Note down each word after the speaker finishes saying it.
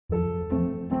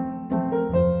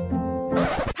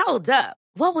Hold up.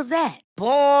 What was that?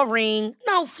 Boring.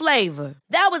 No flavor.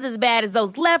 That was as bad as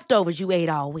those leftovers you ate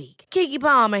all week. Keke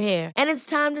Palmer here, and it's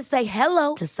time to say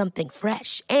hello to something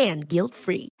fresh and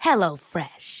guilt-free. Hello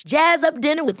Fresh. Jazz up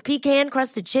dinner with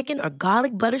pecan-crusted chicken or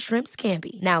garlic butter shrimp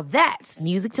scampi. Now that's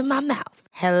music to my mouth.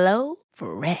 Hello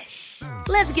Fresh.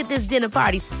 Let's get this dinner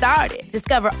party started.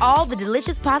 Discover all the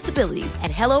delicious possibilities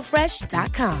at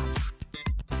hellofresh.com.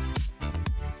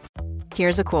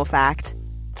 Here's a cool fact.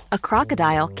 A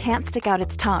crocodile can't stick out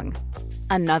its tongue.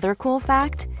 Another cool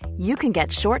fact, you can get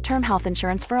short-term health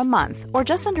insurance for a month or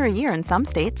just under a year in some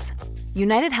states.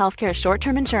 United Healthcare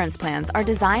short-term insurance plans are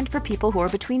designed for people who are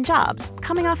between jobs,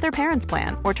 coming off their parents'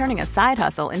 plan, or turning a side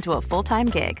hustle into a full-time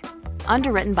gig.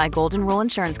 Underwritten by Golden Rule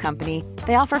Insurance Company,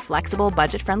 they offer flexible,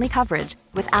 budget-friendly coverage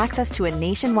with access to a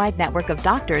nationwide network of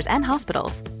doctors and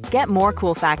hospitals. Get more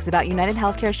cool facts about United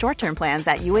Healthcare short-term plans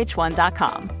at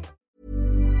uh1.com.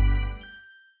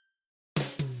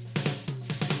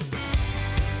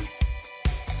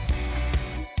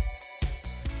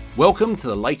 Welcome to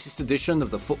the latest edition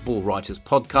of the Football Writers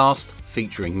Podcast,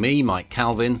 featuring me, Mike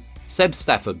Calvin, Seb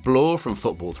Stafford-Bloor from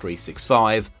Football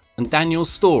 365, and Daniel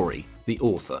Storey, the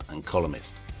author and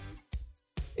columnist.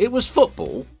 It was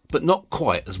football, but not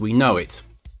quite as we know it.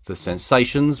 The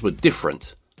sensations were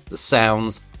different. The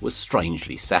sounds were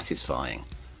strangely satisfying.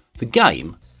 The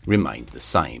game remained the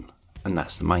same, and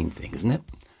that's the main thing, isn't it?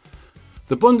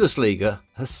 The Bundesliga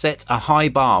has set a high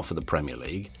bar for the Premier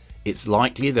League. It's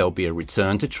likely there'll be a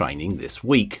return to training this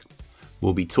week.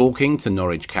 We'll be talking to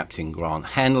Norwich captain Grant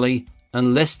Hanley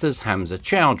and Leicester's Hamza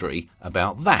Chowdhury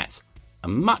about that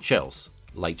and much else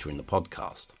later in the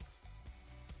podcast.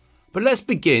 But let's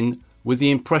begin with the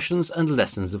impressions and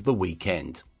lessons of the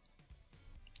weekend.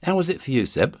 How was it for you,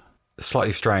 Seb?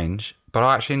 Slightly strange, but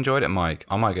I actually enjoyed it, Mike.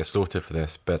 I might get slaughtered for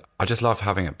this, but I just love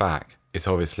having it back. It's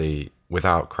obviously,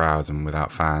 without crowds and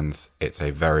without fans, it's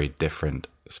a very different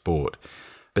sport.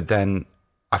 But then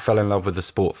I fell in love with the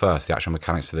sport first, the actual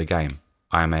mechanics of the game.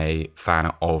 I am a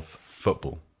fan of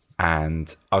football,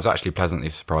 and I was actually pleasantly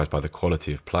surprised by the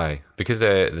quality of play because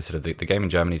the game in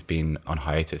Germany's been on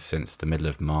hiatus since the middle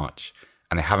of March,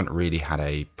 and they haven't really had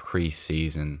a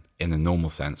pre-season in the normal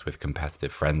sense with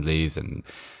competitive friendlies and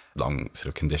long sort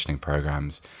of conditioning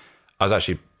programs. I was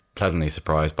actually pleasantly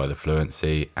surprised by the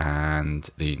fluency and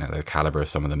the caliber of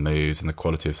some of the moves and the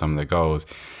quality of some of the goals.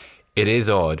 It is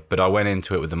odd, but I went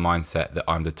into it with the mindset that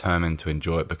I'm determined to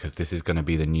enjoy it because this is going to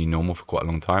be the new normal for quite a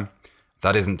long time.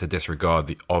 That isn't to disregard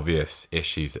the obvious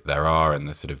issues that there are and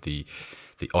the sort of the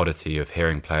oddity of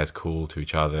hearing players call to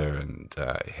each other and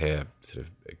hear sort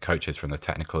of coaches from the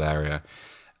technical area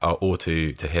or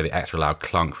to hear the extra loud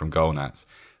clunk from goal nets.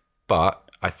 But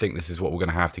I think this is what we're going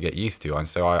to have to get used to. And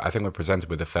so I think we're presented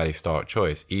with a fairly stark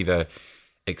choice. Either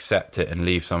accept it and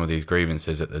leave some of these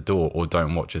grievances at the door or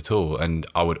don't watch at all. And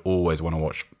I would always want to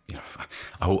watch,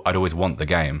 I'd always want the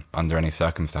game under any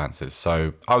circumstances.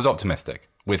 So I was optimistic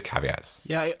with caveats.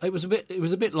 Yeah, it was a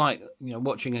bit like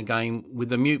watching a game with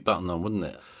the mute button on, wasn't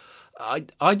it?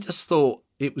 I just thought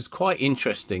it was quite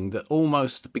interesting that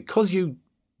almost because you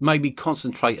maybe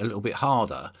concentrate a little bit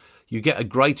harder, you get a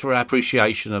greater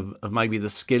appreciation of maybe the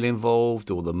skill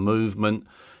involved or the movement.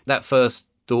 That first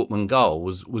Dortmund goal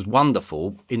was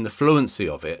wonderful in the fluency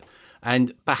of it,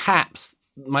 and perhaps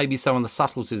maybe some of the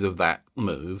subtleties of that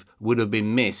move would have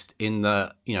been missed in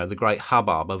the the great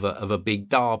hubbub of a big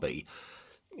derby.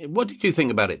 What did you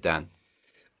think about it, Dan?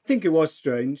 I think it was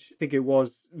strange. I think it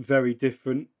was very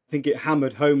different. I think it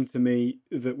hammered home to me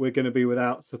that we're going to be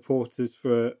without supporters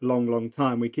for a long, long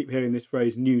time. We keep hearing this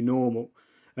phrase "new normal,"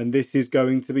 and this is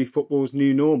going to be football's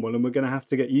new normal, and we're going to have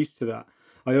to get used to that.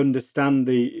 I understand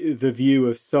the view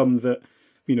of some that,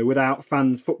 without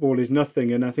fans, football is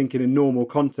nothing. And I think in a normal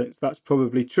context, that's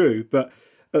probably true. But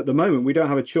at the moment, we don't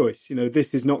have a choice.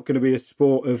 This is not going to be a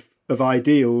sport of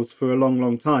ideals for a long,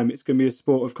 long time. It's going to be a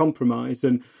sport of compromise.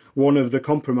 And one of the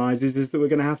compromises is that we're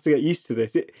going to have to get used to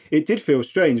this. It did feel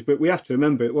strange, but we have to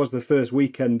remember it was the first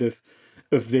weekend of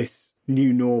this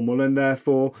new normal. And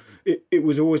therefore, it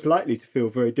was always likely to feel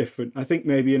very different. I think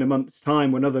maybe in a month's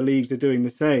time when other leagues are doing the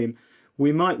same,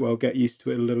 we might well get used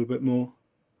to it a little bit more.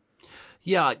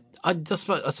 Yeah, I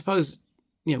suppose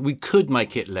we could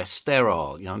make it less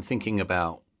sterile. I'm thinking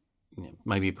about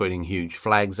maybe putting huge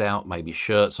flags out, maybe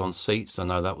shirts on seats. I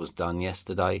know that was done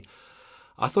yesterday.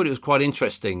 I thought it was quite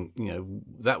interesting.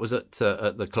 That was at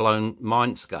the Cologne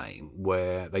Mainz game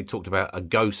where they talked about a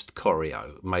ghost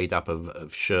choreo made up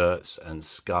of shirts and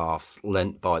scarves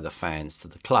lent by the fans to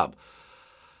the club.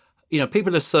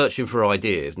 People are searching for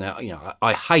ideas. Now,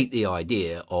 I hate the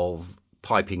idea of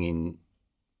piping in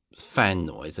fan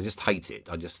noise. I just hate it.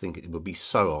 I just think it would be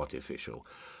so artificial.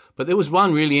 But there was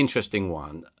one really interesting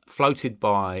one floated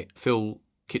by Phil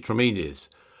Kitromides,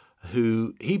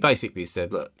 who he basically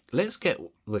said, look, let's get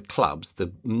the clubs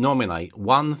to nominate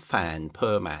one fan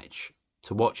per match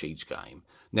to watch each game.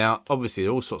 Now, obviously,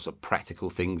 there are all sorts of practical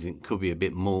things. It could be a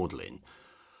bit maudlin.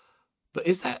 But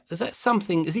is that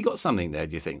something? Has he got something there,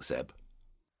 do you think, Seb?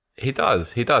 He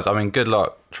does. I mean, good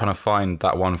luck trying to find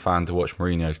that one fan to watch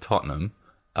Mourinho's Tottenham.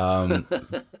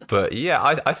 But yeah,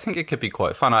 I think it could be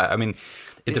quite fun. I mean,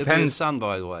 it depends. Be his son,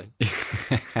 by the way.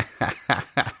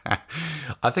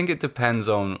 I think it depends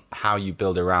on how you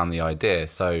build around the idea.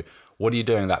 So what are you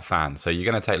doing with that fan? So you're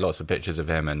going to take lots of pictures of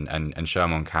him and show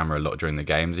him on camera a lot during the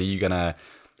games. Are you going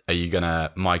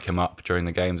to mic him up during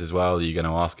the games as well? Are you going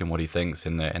to ask him what he thinks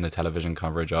in the television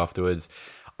coverage afterwards?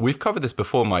 We've covered this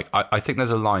before, Mike. I think there's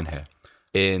a line here.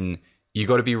 You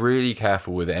got to be really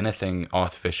careful with anything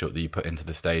artificial that you put into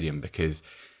the stadium, because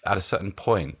at a certain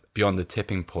point, beyond the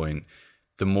tipping point,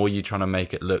 the more you're trying to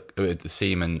make it look,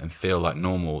 seem and feel like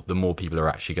normal, the more people are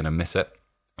actually going to miss it.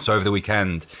 So over the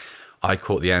weekend, I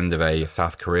caught the end of a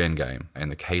South Korean game in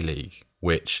the K-League,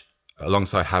 which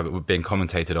alongside being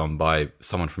commentated on by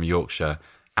someone from Yorkshire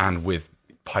and with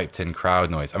piped in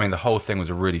crowd noise. I mean, the whole thing was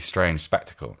a really strange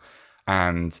spectacle.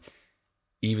 And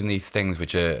even these things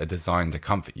which are designed to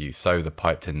comfort you, so the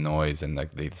piped in noise and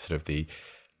the sort of the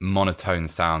monotone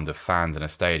sound of fans in a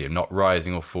stadium, not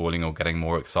rising or falling or getting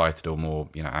more excited or more,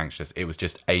 anxious. It was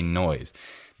just a noise.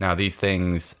 Now, these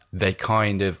things, they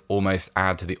kind of almost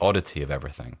add to the oddity of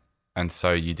everything. And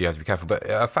so you do have to be careful. But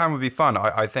a fan would be fun.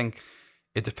 I think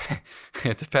it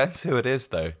depends who it is,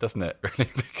 though, doesn't it? Really,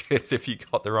 because if you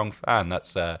got the wrong fan,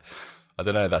 that's, I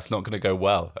don't know, that's not going to go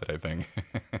well, I don't think.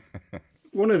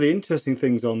 One of the interesting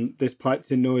things on this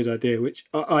piped-in noise idea, which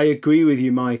I agree with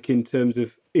you, Mike, in terms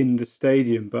of in the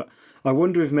stadium, but I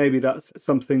wonder if maybe that's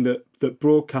something that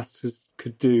broadcasters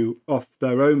could do off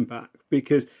their own back,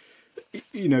 because,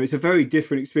 it's a very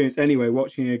different experience anyway,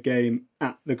 watching a game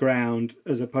at the ground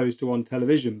as opposed to on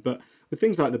television. But with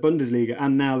things like the Bundesliga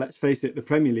and now, let's face it, the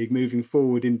Premier League moving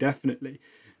forward indefinitely,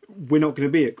 we're not going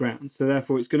to be at ground, so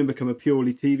therefore it's going to become a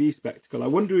purely TV spectacle. I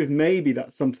wonder if maybe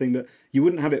that's something that you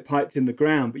wouldn't have it piped in the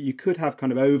ground, but you could have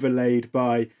kind of overlaid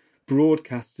by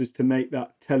broadcasters to make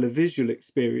that televisual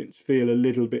experience feel a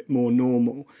little bit more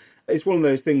normal. It's one of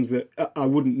those things that I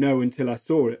wouldn't know until I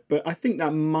saw it, but I think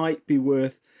that might be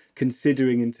worth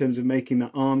considering in terms of making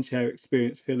that armchair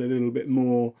experience feel a little bit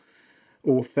more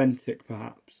authentic,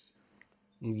 perhaps.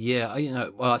 Yeah,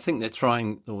 I think they're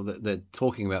trying, or they're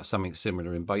talking about something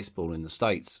similar in baseball in the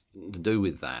States to do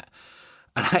with that.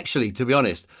 And actually, to be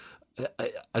honest, I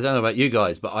don't know about you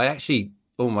guys, but I actually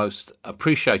almost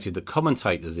appreciated the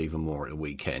commentators even more at the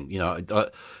weekend.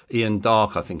 Ian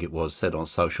Darke, I think it was, said on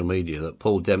social media that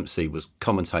Paul Dempsey was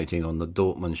commentating on the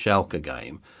Dortmund-Schalke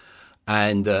game.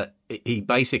 And he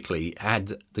basically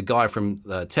had the guy from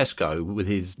Tesco with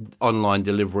his online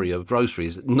delivery of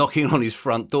groceries knocking on his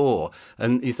front door.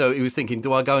 And so he was thinking,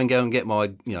 do I go and get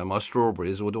my, my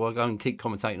strawberries, or do I go and keep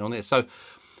commentating on this? So,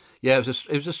 yeah, it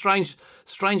was a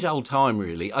strange old time,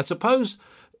 really. I suppose,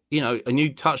 and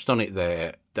you touched on it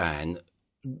there, Dan,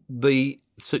 the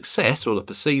success or the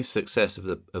perceived success of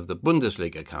the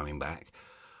Bundesliga coming back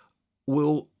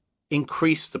will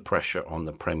increase the pressure on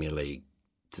the Premier League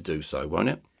to do so, won't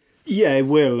it? Yeah, it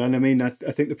will. And I mean, I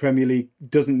think the Premier League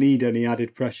doesn't need any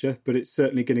added pressure, but it's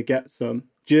certainly going to get some.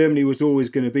 Germany was always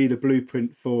going to be the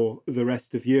blueprint for the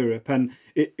rest of Europe. And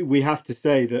we have to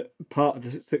say that part of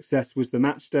the success was the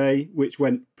match day, which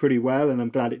went pretty well, and I'm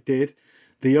glad it did.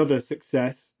 The other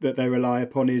success that they rely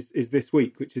upon is this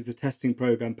week, which is the testing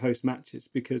programme post-matches,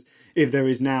 because if there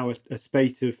is now a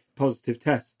spate of positive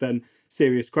tests, then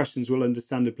serious questions will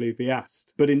understandably be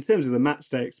asked. But in terms of the match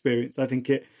day experience, I think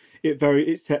it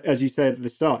set, as you said at the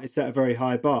start, it set a very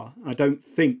high bar. I don't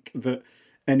think that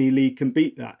any league can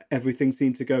beat that. Everything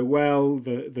seemed to go well.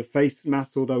 The face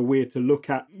masks, although weird to look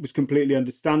at, was completely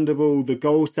understandable. The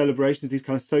goal celebrations, these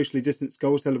kind of socially distanced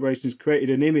goal celebrations,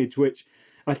 created an image which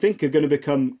I think are going to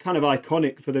become kind of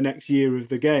iconic for the next year of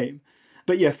the game.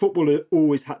 But yeah, football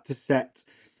always had to set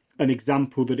an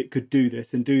example that it could do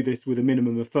this and do this with a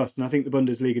minimum of fuss. And I think the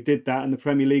Bundesliga did that, and the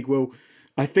Premier League will,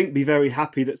 I think, be very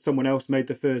happy that someone else made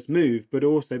the first move, but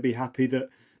also be happy that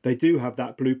they do have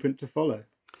that blueprint to follow.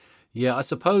 Yeah, I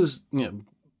suppose,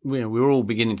 we're all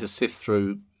beginning to sift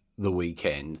through the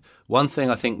weekend. One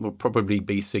thing I think will probably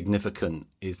be significant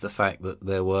is the fact that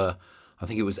there were, I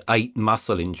think it was 8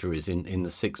 muscle injuries in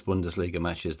the 6 Bundesliga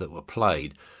matches that were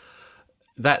played.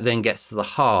 That then gets to the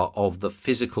heart of the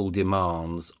physical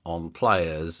demands on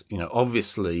players.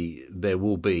 Obviously there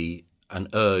will be an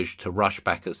urge to rush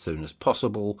back as soon as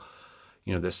possible.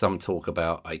 You know, there's some talk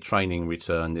about a training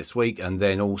return this week, and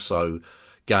then also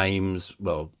games.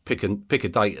 Well, pick a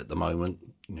date at the moment.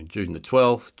 You know, June the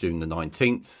 12th, June the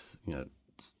 19th. You know,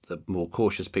 the more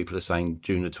cautious people are saying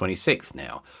June the 26th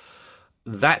now.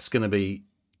 That's going to be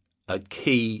a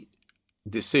key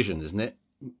decision, isn't it?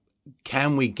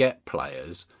 Can we get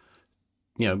players,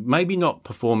 you know, maybe not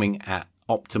performing at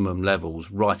optimum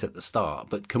levels right at the start,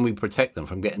 but can we protect them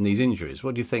from getting these injuries?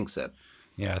 What do you think, Seb?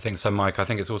 Yeah, I think so, Mike. I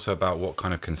think it's also about what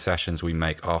kind of concessions we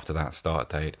make after that start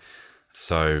date.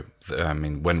 So, I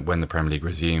mean, when the Premier League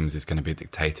resumes, it's going to be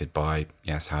dictated by,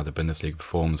 yes, how the Bundesliga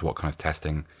performs, what kind of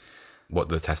testing, what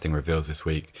the testing reveals this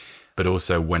week, but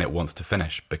also when it wants to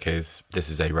finish, because this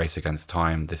is a race against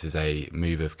time. This is a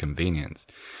move of convenience.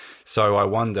 So I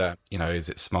wonder, you know, is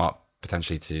it smart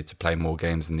potentially to play more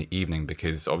games in the evening?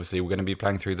 Because obviously we're going to be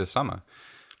playing through the summer.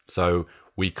 So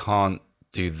we can't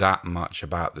do that much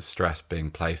about the stress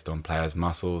being placed on players'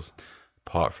 muscles,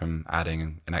 apart from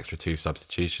adding an extra 2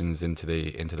 substitutions into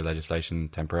the legislation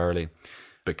temporarily.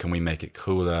 But can we make it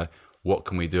cooler? What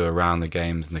can we do around the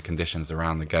games and the conditions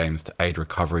around the games to aid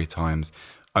recovery times?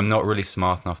 I'm not really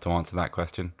smart enough to answer that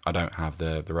question. I don't have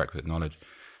the requisite knowledge.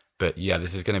 But yeah,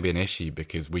 this is going to be an issue,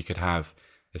 because we could have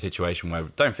a situation where,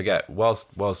 don't forget,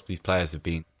 whilst these players have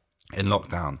been in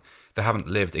lockdown, they haven't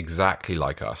lived exactly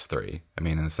like us three. I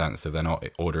mean, in the sense that they're not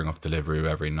ordering off Deliveroo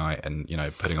every night and, you know,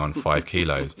 putting on 5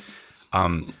 kilos.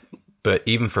 But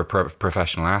even for a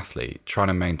professional athlete, trying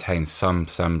to maintain some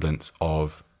semblance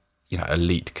of, you know,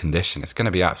 elite condition, it's going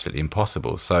to be absolutely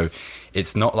impossible. So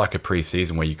it's not like a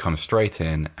pre-season where you come straight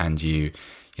in and you've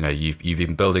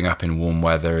been building up in warm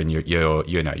weather, and you're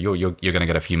going to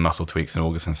get a few muscle tweaks in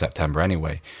August and September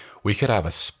anyway. We could have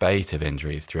a spate of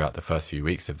injuries throughout the first few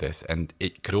weeks of this, and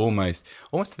it could almost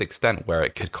to the extent where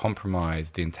it could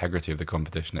compromise the integrity of the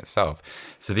competition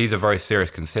itself. So these are very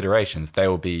serious considerations. They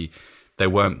won't be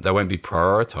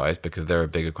prioritized because there are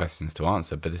bigger questions to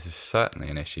answer, but this is certainly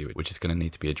an issue which is going to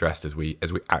need to be addressed as we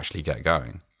actually get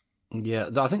going. Yeah,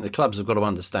 I think the clubs have got to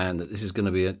understand that this is going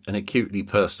to be an acutely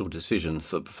personal decision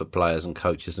for players and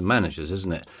coaches and managers,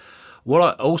 isn't it? What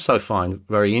I also find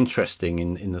very interesting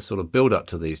in the sort of build-up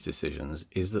to these decisions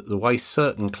is that the way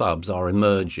certain clubs are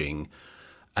emerging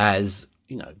as,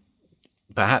 you know,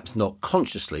 perhaps not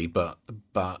consciously, but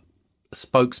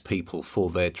spokespeople for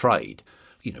their trade.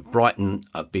 You know, Brighton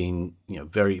have been, you know,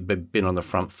 been on the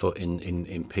front foot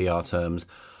in PR terms.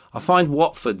 I find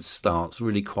Watford's stance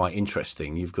really quite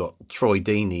interesting. You've got Troy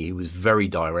Deeney, who was very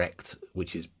direct,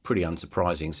 which is pretty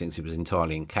unsurprising since he was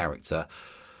entirely in character.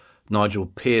 Nigel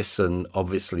Pearson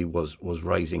obviously was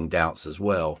raising doubts as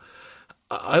well.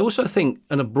 I also think,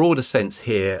 in a broader sense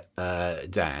here,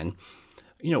 Dan,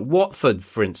 you know, Watford,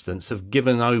 for instance, have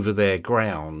given over their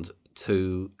ground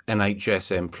to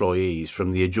NHS employees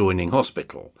from the adjoining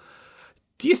hospital.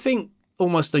 Do you think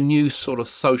almost a new sort of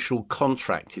social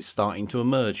contract is starting to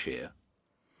emerge here?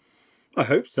 I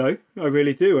hope so. I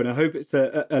really do. And I hope it's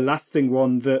a lasting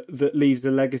one that leaves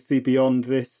a legacy beyond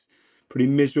this pretty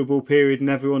miserable period in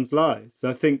everyone's lives.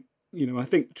 I think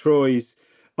Troy's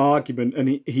argument,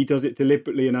 and he does it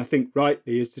deliberately and I think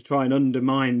rightly, is to try and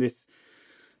undermine this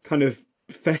kind of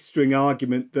festering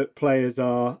argument that players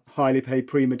are highly paid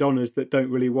prima donnas that don't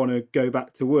really want to go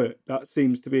back to work. That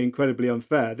seems to be incredibly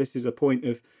unfair. This is a point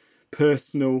of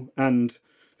personal and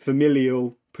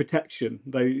familial protection.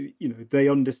 They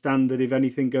understand that if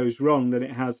anything goes wrong, then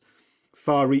it has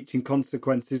far-reaching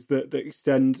consequences that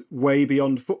extend way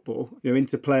beyond football, you know,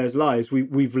 into players' lives.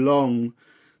 We've long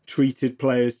treated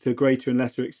players to greater and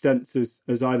lesser extents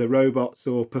as either robots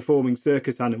or performing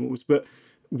circus animals, but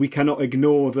we cannot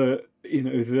ignore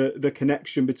the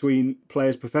connection between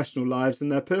players' professional lives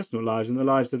and their personal lives and the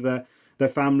lives of their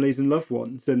families and loved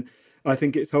ones. And I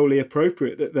think it's wholly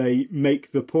appropriate that they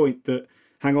make the point that,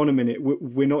 hang on a minute,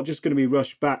 we're not just going to be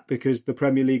rushed back because the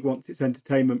Premier League wants its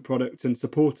entertainment product and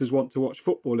supporters want to watch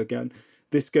football again.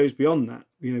 This goes beyond that.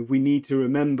 You know, we need to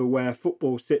remember where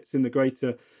football sits in the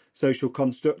greater social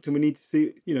construct, and we need to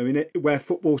see, you know, where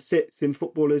football sits in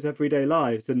footballers' everyday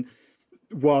lives. And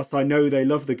whilst I know they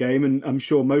love the game, and I'm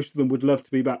sure most of them would love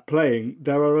to be back playing,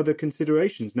 there are other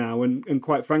considerations now, and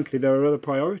quite frankly, there are other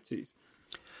priorities.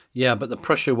 Yeah, but the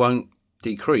pressure won't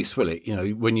decrease, will it? You know,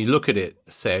 when you look at it,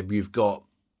 Seb, you've got,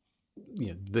 you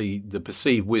know, the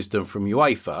perceived wisdom from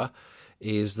UEFA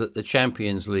is that the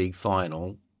Champions League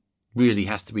final really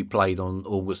has to be played on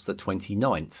August the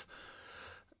 29th.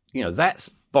 You know, that's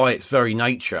by its very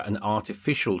nature an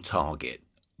artificial target.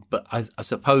 But I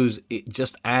suppose it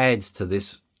just adds to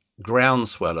this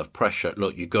groundswell of pressure.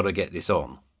 Look, you've got to get this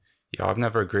on. Yeah, I've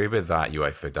never agreed with that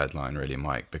UEFA deadline, really,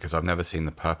 Mike, because I've never seen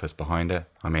the purpose behind it.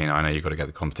 I mean, I know you've got to get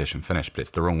the competition finished, but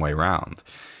it's the wrong way round.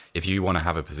 If you want to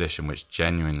have a position which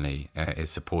genuinely is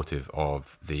supportive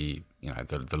of the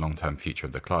long-term future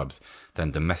of the clubs,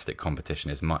 then domestic competition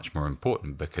is much more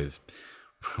important because,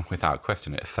 without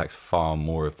question, it affects far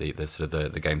more of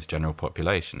the game's general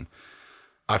population.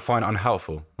 I find it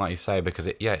unhelpful, like you say, because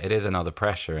it is another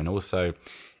pressure, and also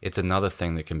it's another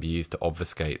thing that can be used to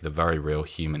obfuscate the very real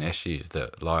human issues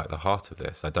that lie at the heart of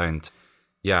this.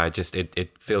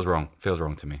 It feels wrong. Feels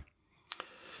wrong to me.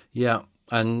 Yeah,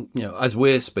 and as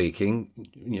we're speaking,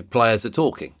 players are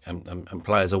talking, and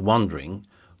players are wondering,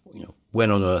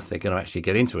 when on earth they're going to actually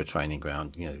get into a training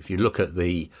ground. If you look at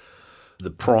the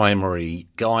primary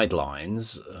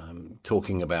guidelines,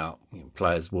 talking about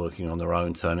players working on their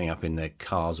own, turning up in their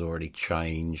cars already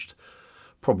changed,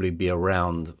 probably be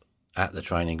around at the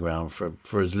training ground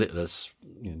for as little as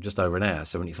just over an hour,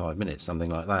 75 minutes, something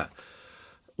like that.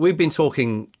 We've been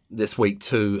talking this week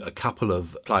to a couple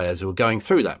of players who are going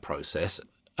through that process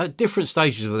at different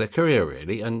stages of their career,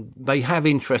 really, and they have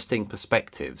interesting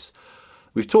perspectives.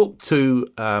 We've talked to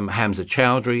Hamza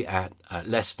Chowdhury at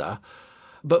Leicester.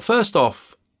 But first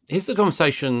off, here's the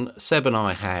conversation Seb and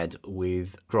I had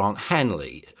with Grant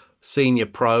Hanley, senior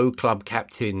pro, club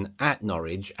captain at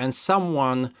Norwich, and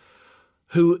someone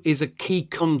who is a key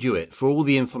conduit for all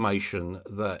the information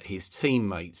that his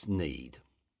teammates need.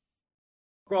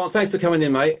 Grant, thanks for coming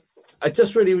in, mate. I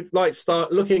just really would like to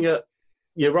start looking at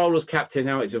your role as captain,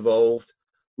 how it's evolved.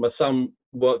 My son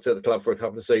worked at the club for a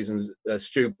couple of seasons.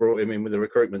 Stu brought him in with the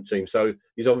recruitment team, so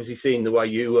he's obviously seen the way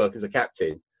you work as a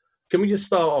captain. Can we just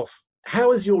start off,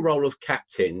 how has your role of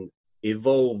captain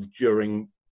evolved during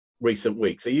recent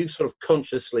weeks? Are you sort of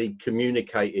consciously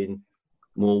communicating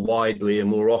more widely and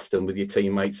more often with your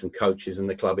teammates and coaches and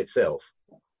the club itself?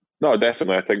 No,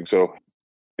 definitely, I think so.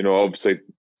 Obviously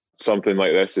something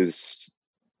like this is,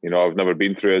 I've never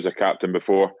been through as a captain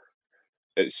before.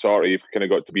 It's sort of, you've kind of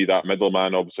got to be that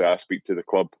middleman. Obviously, I speak to the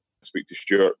club, I speak to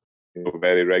Stuart,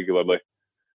 very regularly.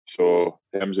 So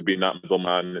in terms of being that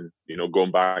middleman and,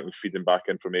 going back and feeding back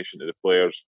information to the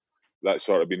players, that's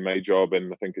sort of been my job.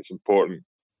 And I think it's important,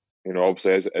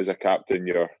 obviously as a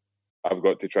captain, I've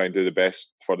got to try and do the best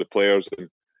for the players and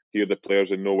hear the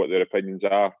players and know what their opinions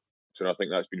are. So I think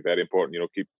that's been very important,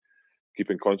 keep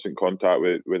in constant contact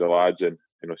with the lads and,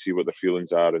 see what their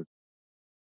feelings are. And,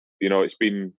 it's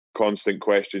been constant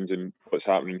questions and what's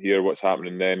happening here, what's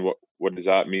happening then, what does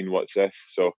that mean, what's this?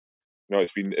 So,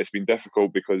 it's been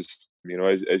difficult because,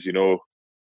 as you know,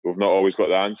 we've not always got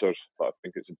the answers, but I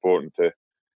think it's important to,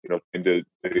 do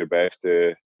your best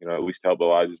to, at least help the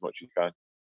lads as much as you can.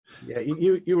 Yeah,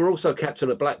 you were also captain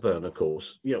at Blackburn, of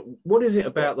course. What is it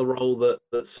about the role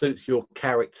that suits your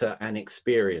character and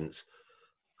experience?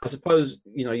 I suppose,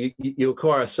 you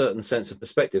acquire a certain sense of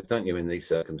perspective, don't you, in these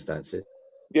circumstances?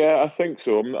 Yeah, I think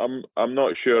so. I'm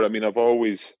not sure. I mean, I've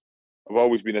always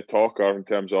been a talker in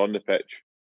terms of on the pitch.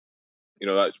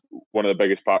 That's one of the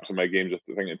biggest parts of my games,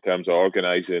 I think, in terms of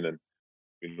organising and,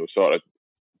 sort of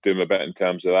doing my bit in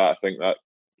terms of that. I think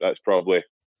that's probably,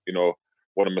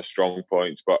 one of my strong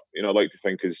points. But, I like to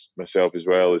think as myself as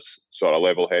well as sort of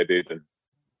level-headed and,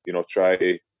 try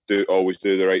to always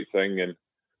do the right thing and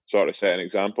sort of set an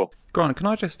example. Grant, can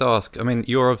I just ask, I mean,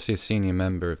 you're obviously a senior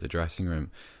member of the dressing room.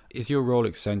 Is your role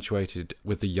accentuated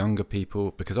with the younger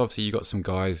people? Because obviously you've got some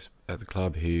guys at the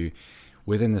club who,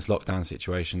 within this lockdown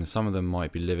situation, some of them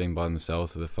might be living by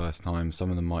themselves for the first time. Some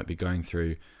of them might be going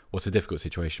through what's a difficult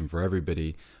situation for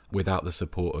everybody without the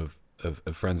support of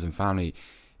friends and family.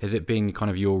 Has it been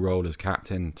kind of your role as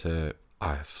captain to,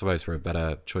 I suppose for a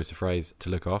better choice of phrase, to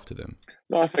look after them?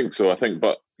 No, I think so.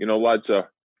 But, lads are,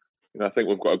 I think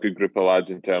we've got a good group of lads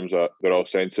in terms of they're all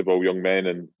sensible young men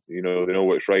and, they know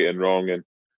what's right and wrong. And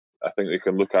I think they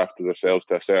can look after themselves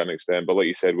to a certain extent. But like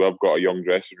you said, we've got a young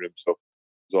dressing room, so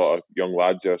there's a lot of young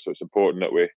lads there. So it's important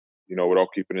that we're all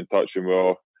keeping in touch and we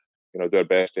all, do our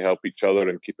best to help each other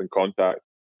and keep in contact.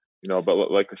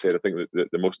 But like I said, I think that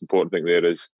the most important thing there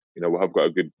is, we have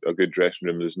got a good dressing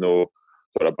room. There's no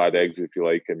sort of bad eggs, if you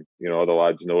like, and all the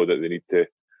lads know that they need to,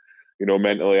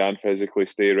 mentally and physically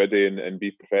stay ready and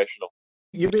be professional.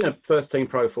 You've been a first team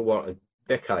pro for what, a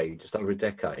decade, just over a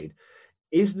decade.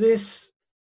 Is this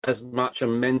as much a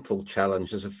mental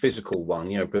challenge as a physical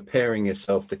one? Preparing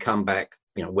yourself to come back,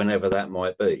 whenever that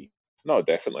might be. No,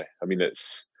 definitely. I mean,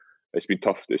 it's been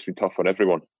tough. It's been tough on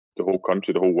everyone, the whole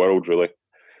country, the whole world, really.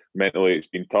 Mentally, it's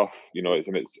been tough.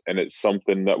 It's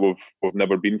something that we've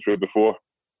never been through before.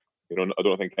 I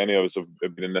don't think any of us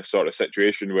have been in this sort of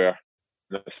situation where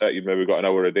you've maybe got an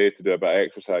hour a day to do a bit of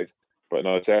exercise. But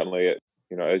no, certainly it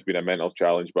has been a mental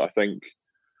challenge. But I think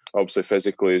obviously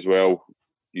physically as well.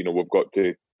 We've got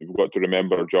to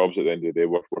remember our jobs at the end of the day.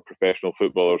 We're professional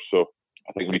footballers, so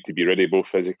I think we need to be ready both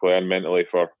physically and mentally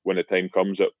for when the time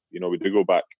comes that we do go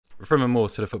back. From a more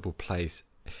sort of football place,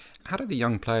 how do the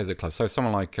young players at clubs, so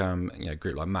someone like a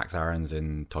group like Max Aarons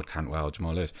and Todd Cantwell,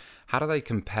 Jamal Lewis, how do they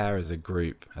compare as a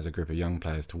group of young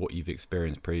players to what you've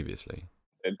experienced previously?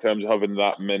 In terms of having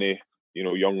that many,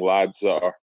 young lads that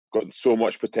are got so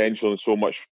much potential and so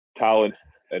much talent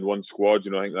in one squad,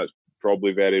 I think that's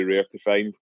probably very rare to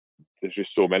find. There's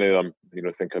just so many of them.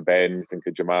 Think of Ben, think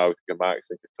of Jamal, think of Max,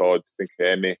 think of Todd, think of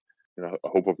Emmy. I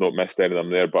hope I've not missed any of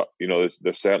them there, but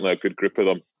there's certainly a good group of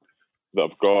them that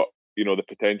have got the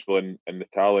potential and the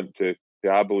talent to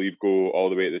I believe go all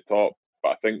the way to the top. But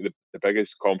I think the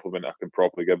biggest compliment I can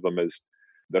probably give them is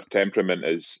their temperament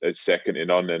is second to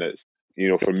none, and it's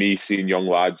for me, seeing young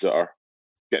lads that are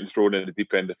getting thrown in the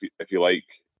deep end, if you like,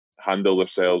 handle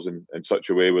themselves in such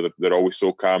a way where they're always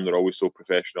so calm, they're always so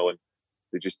professional, and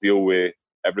they just deal with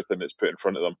everything that's put in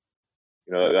front of them.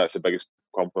 That's the biggest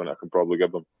compliment I can probably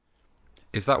give them.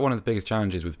 Is that one of the biggest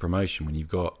challenges with promotion, when you've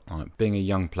got being a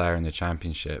young player in the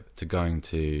Championship to going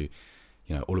to,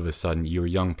 all of a sudden you're a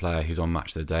young player who's on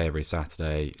Match of the Day every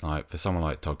Saturday? Like for someone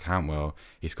like Todd Cantwell,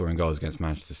 he's scoring goals against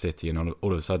Manchester City, and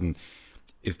all of a sudden,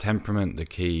 is temperament the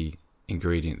key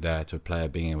ingredient there to a player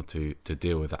being able to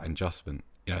deal with that adjustment?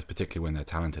 Particularly when they're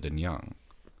talented and young.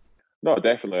 No,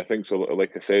 definitely. I think so.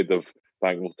 Like I said, I've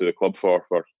thankful to the club for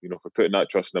putting that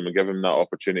trust in them and giving them that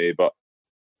opportunity. But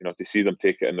to see them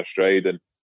take it in their stride and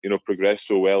progress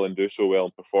so well and do so well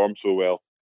and perform so well,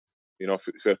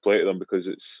 fair play to them, because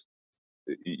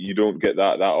you don't get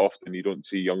that often. You don't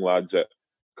see young lads that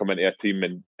come into a team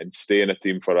and stay in a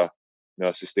team for a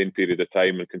sustained period of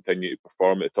time and continue to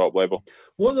perform at the top level.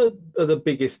 What are the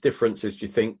biggest differences, do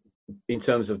you think, in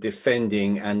terms of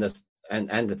defending and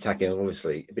attacking,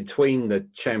 obviously, between the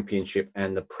Championship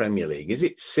and the Premier League? Is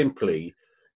it simply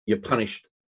you're punished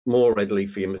more readily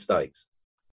for your mistakes?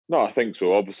 No, I think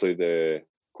so. Obviously, the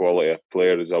quality of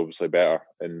player is obviously better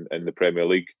in the Premier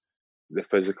League. The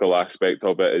physical aspect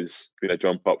of it has been a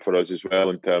jump up for us as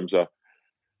well, in terms of,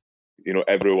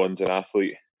 everyone's an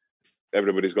athlete.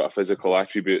 Everybody's got a physical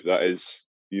attribute that is,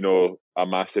 a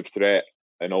massive threat.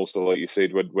 And also, like you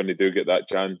said, when they do get that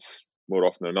chance, more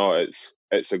often than not,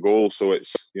 it's a goal. So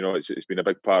it's been a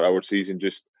big part of our season,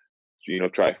 just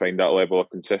try to find that level of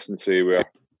consistency where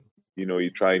you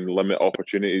try and limit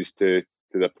opportunities to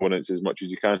the opponents as much as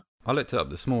you can. I looked it up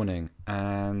this morning,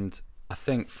 and I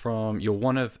think you're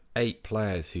one of 8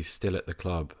 players who's still at the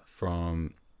club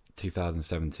from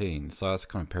 2017. So that's a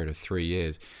kind of period of 3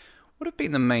 years. What have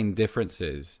been the main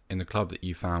differences in the club that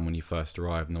you found when you first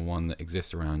arrived and the one that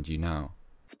exists around you now?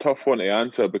 Tough one to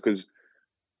answer, because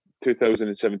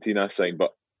 2017 I signed,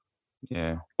 but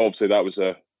yeah, obviously it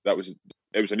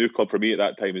was a new club for me at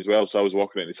that time as well. So I was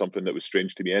walking into something that was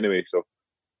strange to me anyway. So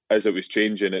as it was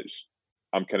changing,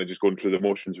 I'm kind of just going through the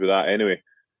motions with that anyway.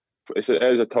 It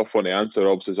is a tough one to answer.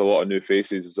 Obviously, there's a lot of new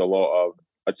faces. There's a lot of,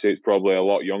 I'd say it's probably a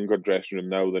lot younger dressing room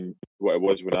now than what it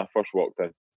was when I first walked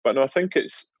in. But no, I think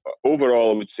it's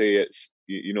overall, I would say it's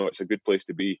a good place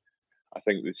to be. I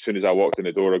think as soon as I walked in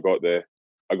the door, I got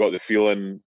the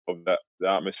feeling of the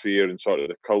atmosphere and sort of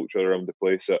the culture around the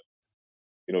place that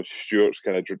Stuart's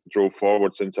kind of drove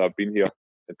forward since I've been here,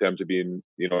 in terms of being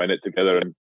in it together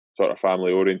and sort of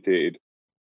family orientated.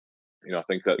 I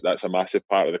think that's a massive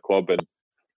part of the club, and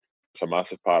it's a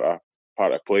massive part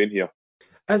of playing here.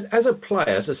 As a player,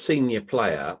 as a senior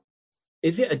player,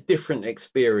 is it a different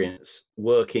experience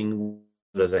working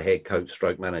as a head coach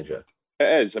stroke manager?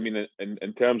 It is. I mean,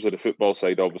 in terms of the football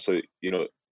side, obviously, the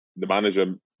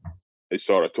manager is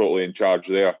sort of totally in charge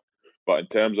there. But in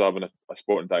terms of having a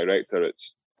sporting director,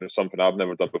 it's something I've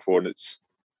never done before, and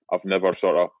I've never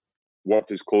sort of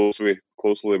worked as closely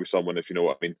with someone, if you know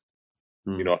what I mean.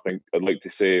 I think I'd like to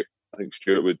say, I think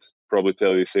Stuart would probably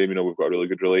tell you the same. We've got a really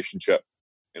good relationship,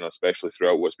 especially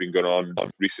throughout what's been going on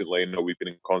recently. We've been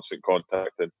in constant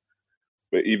contact,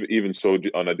 but even so,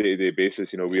 on a day-to-day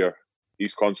basis,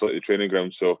 he's constantly at the training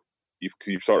ground, so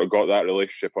you've sort of got that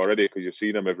relationship already because you're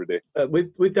seeing him every day.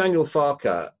 With Daniel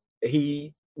Farke,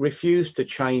 he refused to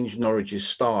change Norwich's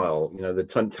style. The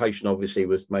temptation obviously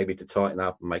was maybe to tighten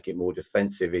up and make it more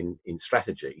defensive in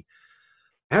strategy.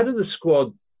 How did the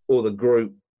squad or the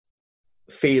group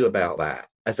feel about that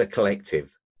as a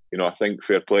collective? I think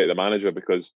fair play to the manager,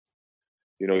 because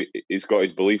he's got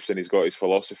his beliefs and he's got his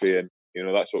philosophy, and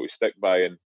that's what we stick by.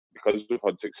 And because we've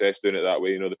had success doing it that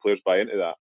way, the players buy into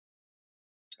that,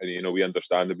 and we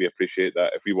understand and we appreciate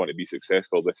that. If we want to be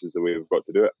successful, this is the way we've got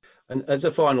to do it. And as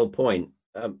a final point,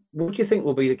 what do you think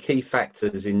will be the key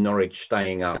factors in Norwich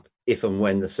staying up if and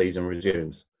when the season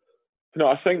resumes?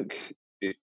 I think,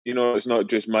 it's not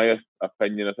just my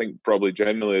opinion. I think probably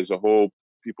generally as a whole,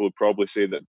 people would probably say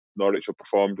that Norwich have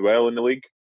performed well in the league.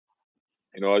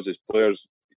 Us as players,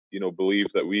 believe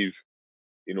that we've,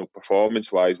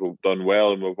 performance-wise, we've done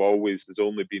well, and there's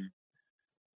only been,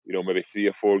 maybe 3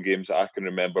 or 4 games that I can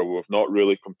remember where we've not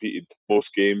really competed.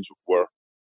 Most games we're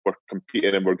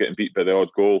competing and we're getting beat by the odd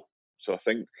goal. So I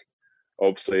think,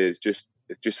 obviously, it's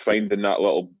just finding that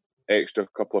little extra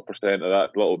couple of percent of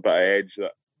that little bit of edge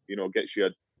that, gets you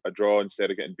a draw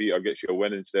instead of getting beat, or gets you a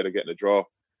win instead of getting a draw,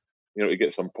 to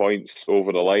get some points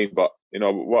over the line. But,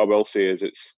 what I will say is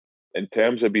it's, in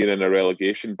terms of being in a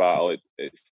relegation battle,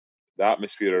 it's the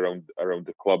atmosphere around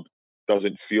the club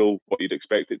doesn't feel what you'd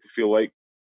expect it to feel like.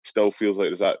 Still feels like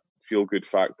there's that feel-good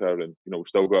factor, and, we've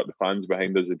still got the fans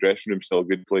behind us. The dressing room's still a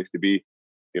good place to be.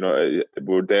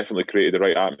 We're definitely created the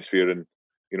right atmosphere and,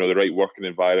 the right working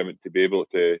environment to be able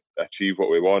to achieve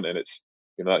what we want. And it's,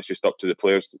 that's just up to the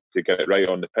players to get it right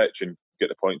on the pitch and get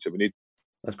the points that we need.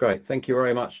 That's great. Thank you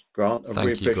very much, Grant. I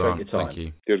really appreciate your time. Thank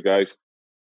you. Cheers, guys.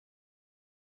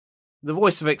 The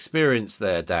voice of experience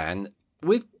there, Dan.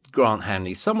 With Grant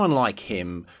Hanley, someone like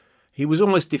him, he was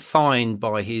almost defined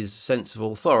by his sense of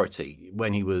authority.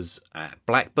 When he was at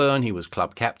Blackburn, he was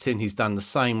club captain. He's done the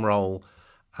same role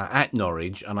at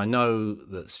Norwich. And I know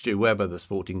that Stu Webber, the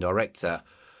sporting director,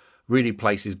 really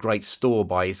places great store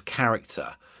by his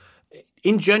character.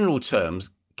 In general terms,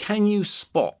 can you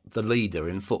spot the leader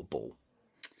in football?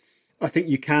 I think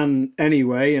you can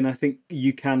anyway, and I think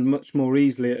you can much more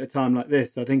easily at a time like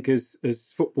this. I think as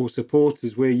football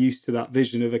supporters, we're used to that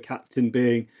vision of a captain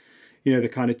being, the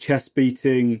kind of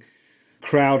chest-beating,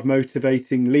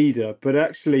 crowd-motivating leader. But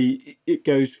actually, it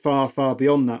goes far, far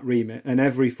beyond that remit. And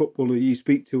every footballer you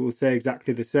speak to will say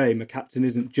exactly the same. A captain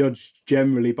isn't judged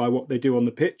generally by what they do on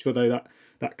the pitch, although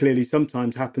that clearly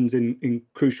sometimes happens in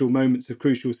crucial moments of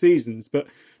crucial seasons. But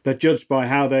they're judged by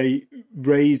how they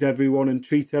raise everyone and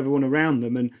treat everyone around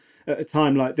them. And at a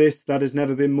time like this, that has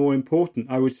never been more important.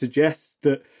 I would suggest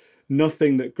that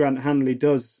nothing that Grant Hanley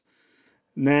does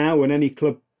now, and any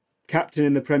club captain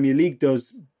in the Premier League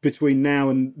does between now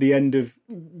and the end of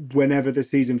whenever the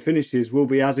season finishes, will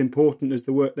be as important as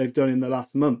the work they've done in the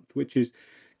last month, which is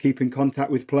keeping contact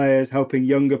with players, helping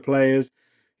younger players,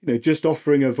 just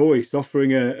offering a voice,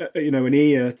 offering an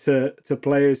ear to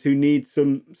players who need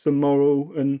some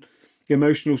moral and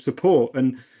emotional support.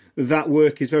 And that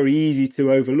work is very easy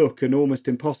to overlook and almost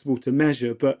impossible to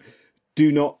measure, but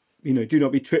do not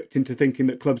be tricked into thinking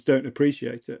that clubs don't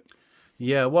appreciate it.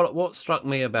 Yeah, what struck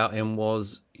me about him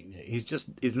was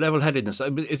his level-headedness.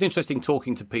 It's interesting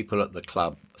talking to people at the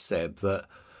club, Seb, that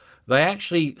they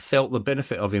actually felt the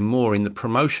benefit of him more in the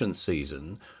promotion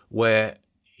season, where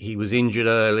he was injured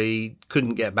early,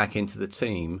 couldn't get back into the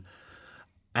team,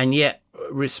 and yet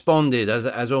responded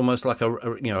as almost like a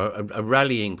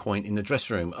rallying point in the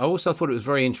dressing room. I also thought it was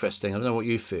very interesting, I don't know what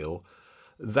you feel,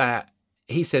 that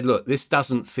he said, look, this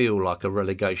doesn't feel like a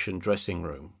relegation dressing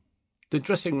room. The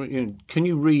dressing room, can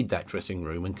you read that dressing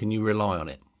room and can you rely on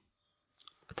it?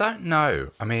 I don't know.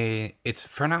 I mean, it's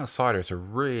for an outsider, it's a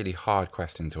really hard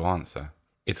question to answer.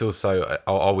 It's also,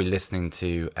 are we listening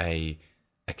to a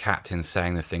captain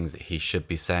saying the things that he should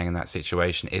be saying in that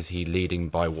situation? Is he leading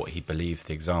by what he believes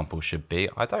the example should be?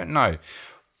 I don't know.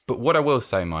 But what I will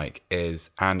say, Mike, is,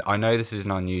 and I know this is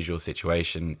an unusual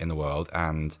situation in the world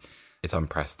and it's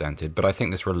unprecedented, but I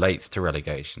think this relates to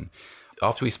relegation.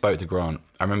 After we spoke to Grant,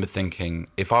 I remember thinking,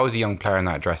 if I was a young player in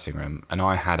that dressing room and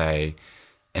I had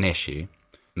an issue,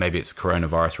 maybe it's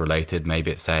coronavirus related, maybe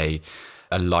it's a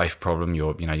life problem,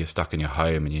 you're stuck in your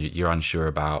home and you're unsure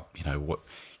about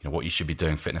what you should be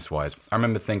doing fitness wise. I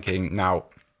remember thinking, now,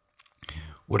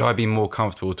 would I be more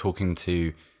comfortable talking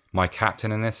to my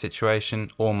captain in this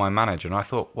situation or my manager? And I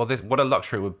thought, well, what a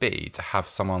luxury it would be to have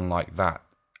someone like that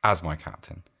as my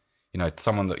captain.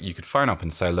 Someone that you could phone up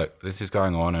and say, look, this is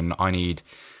going on and I need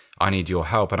your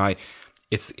help. And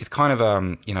it's kind of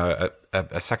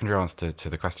a secondary answer to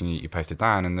the question you posted,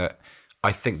 Dan, in that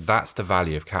I think that's the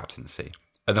value of captaincy.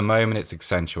 At the moment, it's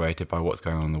accentuated by what's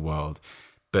going on in the world,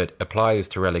 but apply this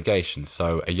to relegation.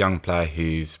 So a young player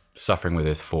who's suffering with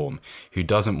his form, who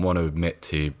doesn't want to admit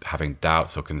to having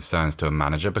doubts or concerns to a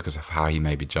manager because of how he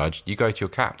may be judged, you go to your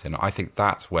captain. I think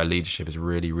that's where leadership is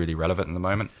really, really relevant in the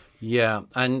moment. Yeah,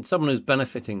 and someone who's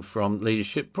benefiting from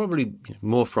leadership, probably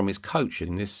more from his coach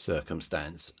in this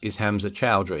circumstance, is Hamza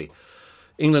Chowdhury.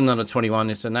 England under-21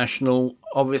 international,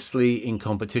 obviously in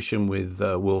competition with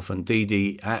Wolf and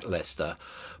Didi at Leicester,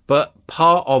 but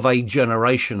part of a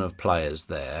generation of players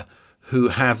there who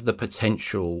have the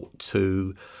potential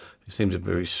to it seems a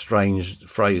very strange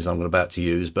phrase I'm about to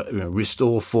use, but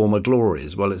restore former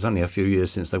glories. Well, it's only a few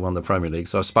years since they won the Premier League,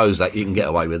 so I suppose that you can get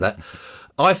away with that.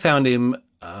 I found him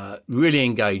really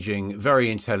engaging, very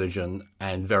intelligent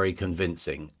and very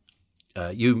convincing.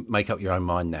 You make up your own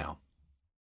mind now.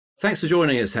 Thanks for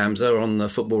joining us, Hamza, on the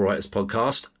Football Writers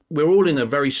podcast. We're all in a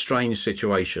very strange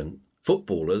situation.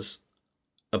 Footballers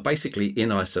are basically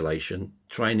in isolation,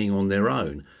 training on their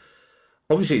own.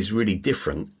 Obviously, it's really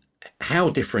different. How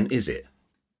different is it?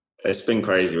 It's been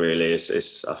crazy, really. I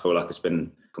feel like it's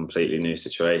been a completely new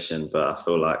situation, but I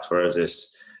feel like for us,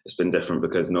 it's been different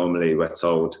because normally we're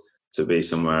told to be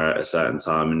somewhere at a certain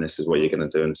time and this is what you're going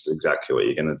to do and this is exactly what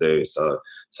you're going to do. So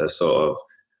to sort of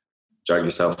drag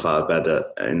yourself out of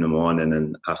bed in the morning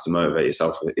and have to motivate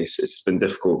yourself, it's been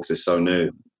difficult because it's so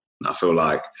new. I feel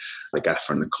like the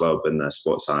gaffer and the club and the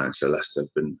sports science at Leicester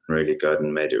have been really good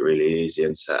and made it really easy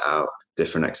and set out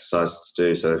different exercises to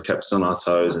do. So they've kept us on our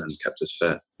toes and kept us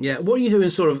fit. Yeah. What are you doing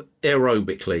sort of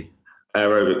aerobically?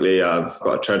 Aerobically, I've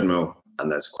got a treadmill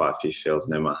and there's quite a few fields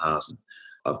near my house.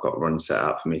 I've got runs set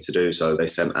out for me to do. So they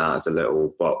sent out as a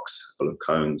little box full of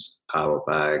cones, power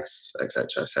bags,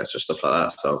 etc., stuff like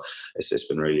that. So it's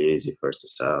been really easy for us to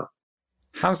set out.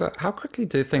 How quickly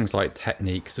do things like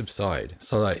technique subside?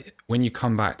 So like when you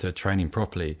come back to training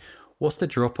properly, what's the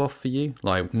drop off for you?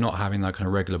 Like not having that kind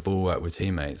of regular ball work with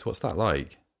teammates. What's that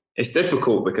like? It's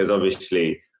difficult because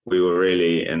obviously we were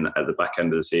really at the back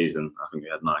end of the season. I think we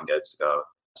had 9 games to go.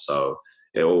 So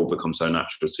it all becomes so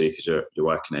natural to you because you're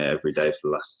working it every day for the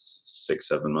last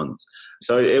 6-7 months.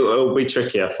 So it'll be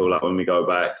tricky, I feel like, when we go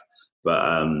back.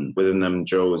 But within them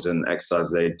drills and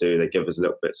exercises they do, they give us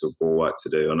little bits of ball work to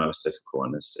do. I know it's difficult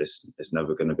and it's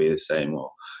never going to be the same or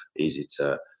easy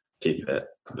to keep it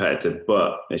competitive,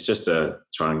 but it's just to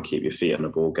try and keep your feet on the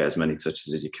ball, get as many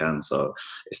touches as you can. So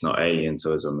it's not alien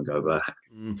to us when we go back.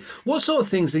 What sort of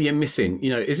things are you missing?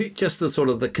 Is it just the sort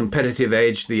of the competitive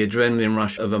edge, the adrenaline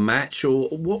rush of a match, or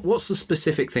what's the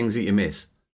specific things that you miss?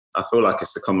 I feel like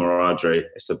it's the camaraderie,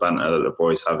 it's the banter that the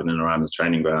boys have in and around the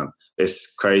training ground.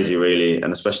 It's crazy, really,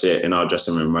 and especially in our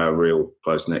dressing room, we're a real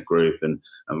close-knit group and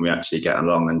we actually get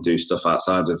along and do stuff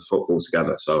outside of football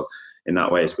together. So in that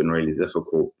way, it's been really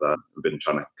difficult, but we've been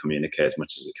trying to communicate as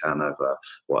much as we can over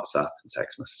WhatsApp and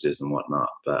text messages and whatnot.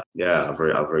 But yeah, I've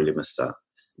really missed that.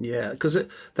 Yeah, because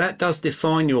that does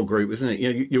define your group, isn't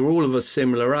it? You're all of a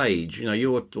similar age.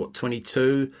 You're,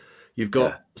 22? You've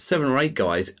got 7 or 8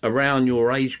 guys around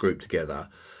your age group together.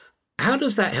 How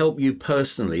does that help you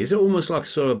personally? Is it almost like a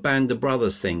sort of band of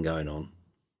brothers thing going on?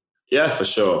 Yeah, for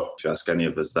sure. If you ask any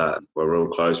of us that, we're all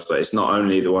close. But it's not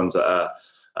only the ones that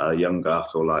are younger. I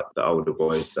feel like the older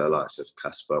boys, the likes of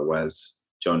Casper, Wes,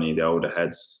 Johnny, the older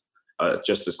heads, are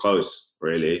just as close,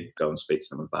 really. Go and speak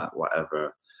to them about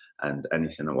whatever and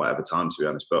anything at whatever time, to be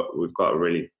honest. But we've got a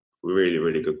really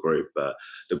good group. But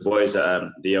the boys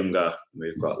that the younger,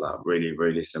 we've got like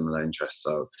really similar interests.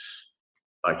 So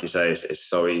like you say, it's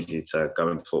so easy to go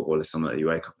into football. It's something that you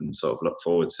wake up and sort of look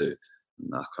forward to.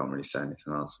 And I can't really say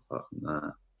anything else apart from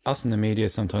that. Us in the media,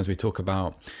 sometimes we talk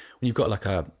about when you've got like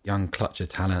a young clutch of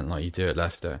talent like you do at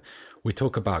Leicester, we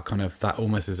talk about kind of that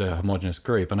almost as a homogenous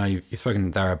group. I know you've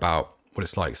spoken there about what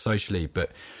it's like socially,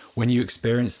 but when you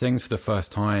experience things for the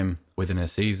first time within a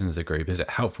season as a group, is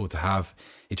it helpful to have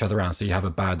each other around? So you have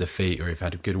a bad defeat or you've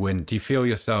had a good win. Do you feel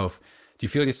yourself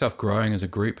growing as a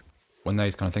group when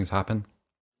those kind of things happen?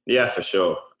 Yeah, for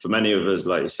sure. For many of us,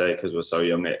 like you say, because we're so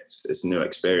young, it's new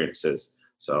experiences.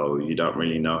 So you don't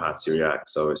really know how to react.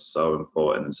 So it's so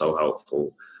important and so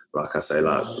helpful. Like I say,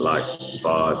 like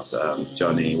Bard,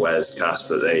 Johnny, Wes,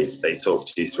 Casper, they talk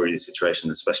to you through the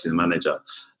situation, especially the manager.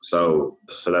 So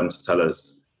for them to tell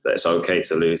us that it's okay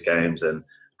to lose games and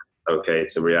okay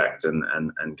to react and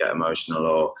get emotional,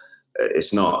 or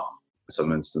it's not. In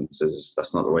some instances,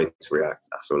 that's not the way to react.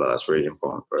 I feel like that's really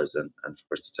important for us and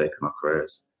for us to take in our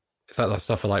careers. Is that like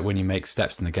stuff like when you make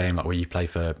steps in the game, like where you play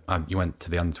for, you went to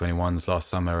the under-21s last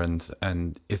summer,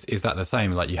 and is that the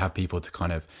same? Like you have people to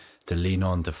kind of to lean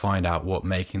on to find out what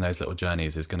making those little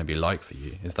journeys is going to be like for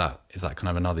you? Is that kind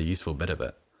of another useful bit of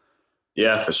it?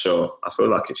 Yeah, for sure. I feel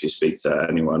like if you speak to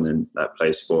anyone that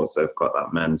plays sports, they've got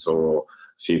that mentor or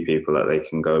a few people that they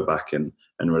can go back and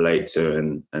relate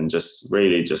to and just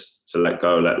really just to let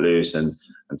go, let loose and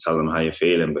tell them how you're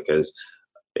feeling, because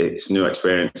it's new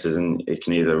experiences and it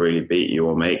can either really beat you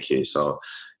or make you. So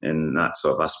in that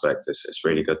sort of aspect, it's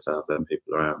really good to have them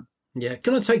people around. Yeah.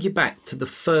 Can I take you back to the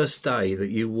first day that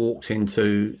you walked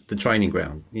into the training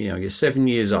ground? You're 7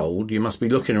 years old. You must be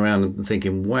looking around and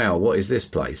thinking, wow, what is this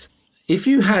place? If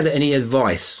you had any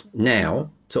advice now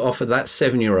to offer that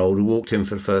 7-year-old who walked in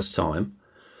for the first time,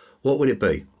 what would it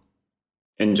be?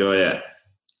 Enjoy it.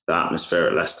 the atmosphere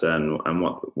at Leicester and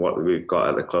what we've got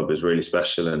at the club is really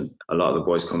special. And a lot of the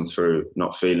boys come through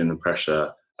not feeling the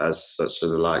pressure as such as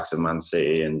the likes of Man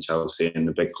City and Chelsea and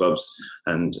the big clubs,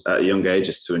 and at young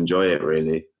ages to enjoy it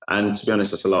really. And to be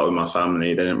honest, that's a lot with my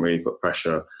family. They didn't really put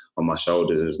pressure on my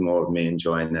shoulders. It was more of me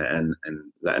enjoying it and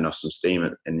letting off some steam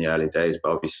in the early days.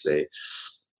 But obviously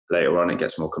later on it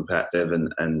gets more competitive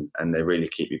and they really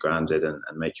keep you grounded and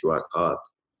make you work hard.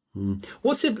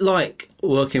 What's it like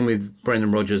working with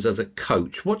Brendan Rodgers as a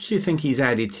coach? What do you think he's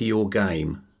added to your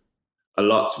game? A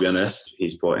lot, to be honest.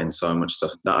 He's brought in so much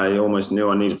stuff that I almost knew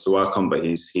I needed to work on, but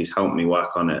he's helped me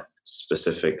work on it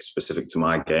specific to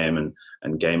my game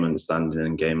and game understanding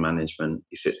and game management.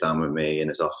 He sits down with me in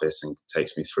his office and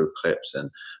takes me through clips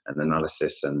and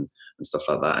analysis and stuff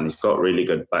like that. And he's got really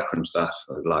good backroom staff,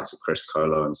 the likes of Chris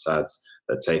Colo and Sads,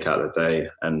 that take out the day.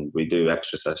 And we do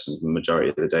extra sessions the majority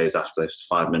of the days after. It's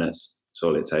 5 minutes. That's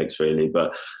all it takes, really.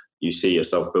 But you see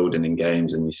yourself building in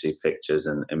games and you see pictures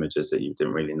and images that you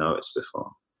didn't really notice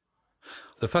before.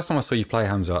 The first time I saw you play,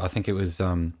 Hamza, I think it was,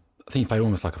 I think you played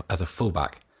almost like as a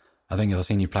fullback. I think I've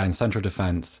seen you play in central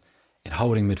defence, in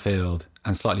holding midfield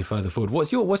and slightly further forward.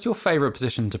 What's your favourite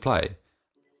position to play?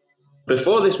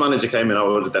 Before this manager came in, I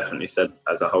would have definitely said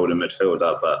as a holding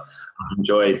midfielder, but I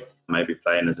enjoyed maybe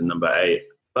playing as a number 8.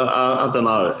 But I don't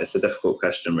know. It's a difficult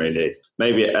question, really.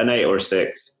 Maybe an 8 or a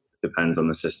 6. Depends on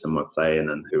the system we're playing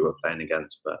and who we're playing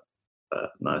against. But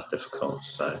no, it's difficult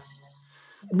to say.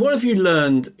 What have you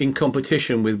learned in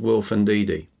competition with Wilf and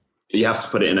Ndidi? You have to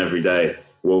put it in every day.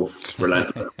 Wilf,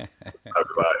 relentless.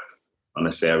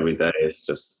 Honestly, every day it's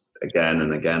just again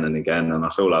and again and again. And I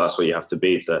feel like that's what you have to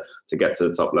be to get to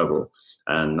the top level.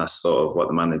 And that's sort of what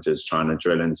the manager's trying to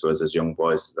drill into us as young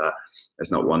boys, is that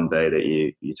there's not one day that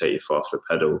you take your foot off the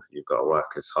pedal. You've got to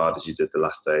work as hard as you did the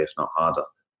last day, if not harder.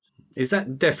 Is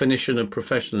that definition of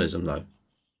professionalism, though?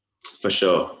 For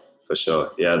sure.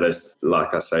 Yeah, there's,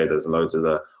 like I say, there's loads of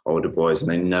the older boys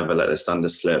and they never let their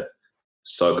standards slip.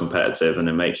 So competitive, and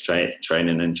it makes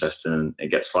training interesting, and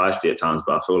it gets feisty at times,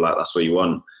 but I feel like that's what you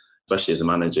want, especially as a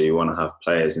manager. You want to have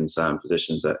players in certain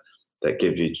positions that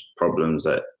give you problems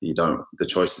that you don't, the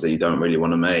choices that you don't really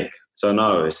want to make. So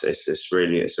no, it's a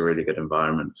really good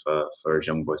environment for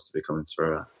young boys to be coming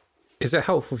through it. Is it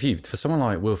helpful for you, for someone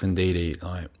like Wilf Ndidi?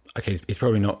 Like, okay, he's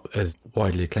probably not as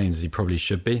widely acclaimed as he probably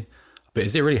should be, but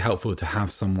is it really helpful to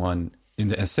have someone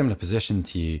in a similar position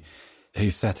to you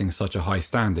who's setting such a high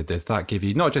standard? Does that give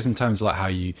you, not just in terms of like how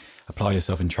you apply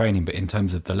yourself in training, but in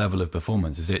terms of the level of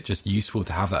performance? Is it just useful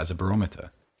to have that as a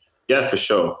barometer? Yeah, for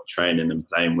sure. Training and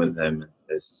playing with him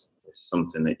is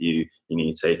something that you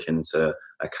need to take into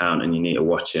account, and you need to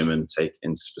watch him and take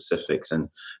into specifics and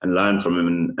learn from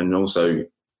him, and also,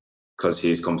 because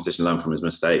he's competition, learn from his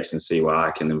mistakes and see where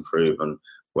I can improve and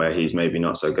where he's maybe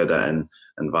not so good at, and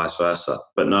vice versa.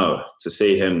 But no, to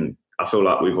see him, I feel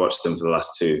like we've watched him for the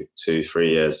last 2-3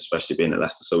 years, especially being at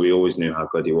Leicester. So we always knew how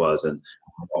good he was and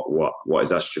what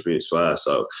his attributes were.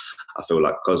 So I feel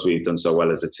like because we've done so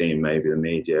well as a team, maybe the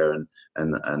media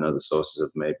and other sources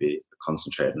have maybe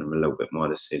concentrated on him a little bit more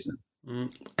this season.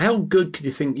 How good do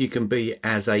you think you can be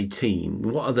as a team?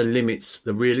 What are the limits,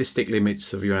 the realistic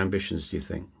limits of your ambitions, do you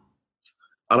think?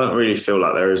 I don't really feel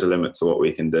like there is a limit to what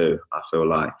we can do. I feel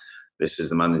like this is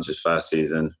the manager's first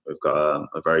season. We've got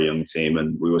a very young team,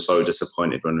 and we were so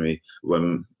disappointed when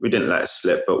we didn't let it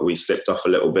slip, but we slipped off a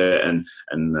little bit, and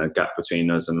the gap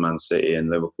between us and Man City and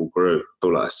Liverpool grew. I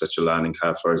feel like it's such a learning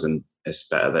curve for us, and it's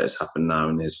better that it's happened now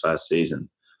in his first season.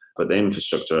 But the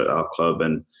infrastructure at our club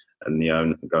and the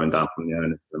owner, going down from the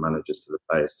owners to the managers to the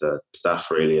players, the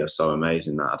staff really are so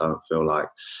amazing that I don't feel like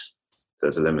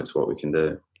there's a limit to what we can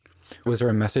do. Was there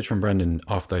a message from Brendan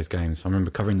after those games? I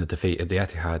remember covering the defeat at the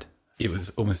Etihad. It was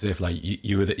almost as if like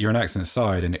you're an excellent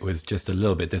side, and it was just a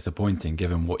little bit disappointing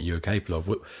given what you were capable of.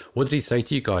 What did he say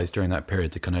to you guys during that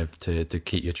period to kind of to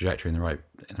keep your trajectory in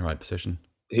the right position?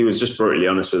 He was just brutally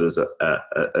honest with us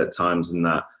at times, in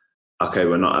that, okay,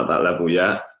 we're not at that level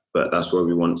yet, but that's where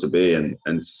we want to be, and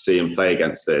to see him play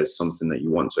against it is something that you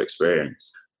want to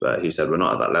experience. But he said, we're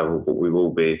not at that level, but we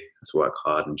will be, to work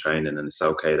hard in training, and it's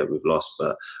okay that we've lost,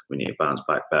 but we need to bounce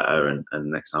back better,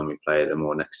 and next time we play them,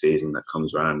 or next season that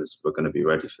comes around, we're going to be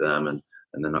ready for them, and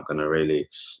they're not going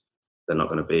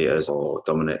to beat us or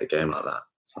dominate the game like that.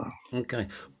 So. Okay.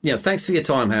 Yeah, thanks for your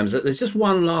time, Hamza. There's just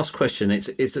one last question.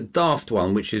 It's a daft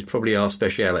one, which is probably our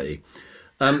speciality.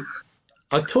 I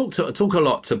talk a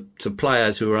lot to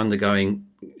players who are undergoing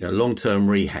long-term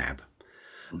rehab,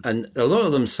 and a lot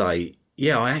of them say,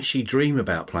 yeah, I actually dream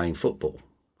about playing football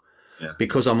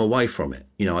because I'm away from it.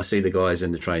 I see the guys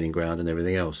in the training ground and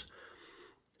everything else.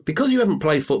 Because you haven't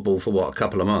played football for, a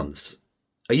couple of months,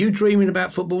 are you dreaming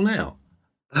about football now?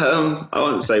 I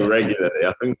wouldn't say regularly.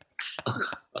 I think,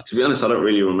 to be honest, I don't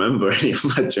really remember any of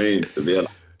my dreams, to be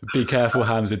honest. Be careful,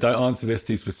 Hamza. Don't answer this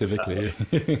too specifically.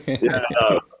 Yeah,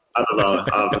 no, I don't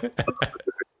know.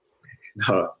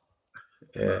 No.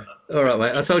 Yeah. All right,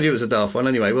 mate. I told you it was a daft one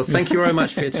anyway. Well, thank you very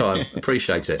much for your time.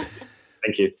 Appreciate it.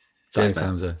 Thank you. Cheers,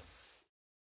 Hamza.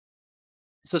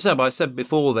 So, Seb, I said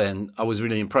before then I was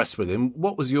really impressed with him.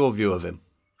 What was your view of him?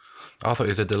 I thought he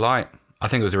was a delight. I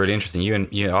think it was really interesting. You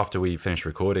and after we finished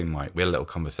recording, Mike, we had a little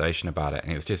conversation about it,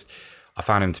 and it was just, I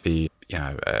found him to be,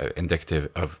 indicative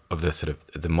of the sort of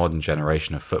the modern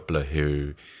generation of footballer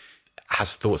who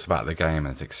has thoughts about the game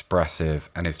and is expressive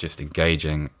and is just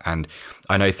engaging. And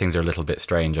I know things are a little bit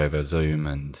strange over Zoom,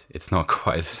 and it's not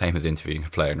quite the same as interviewing a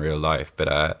player in real life,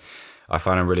 but I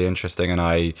found him really interesting. And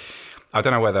I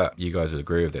don't know whether you guys would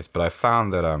agree with this, but I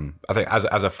found that I think as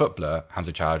a footballer,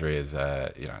 Hamza Chowdhury is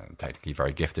technically a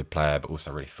very gifted player, but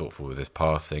also really thoughtful with his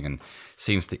passing, and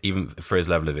seems to, even for his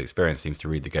level of experience, seems to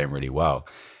read the game really well.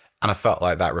 And I felt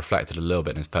like that reflected a little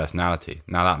bit in his personality.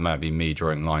 Now, that might be me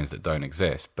drawing lines that don't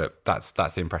exist, but that's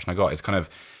the impression I got. It's kind of,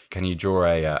 can you draw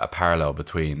a parallel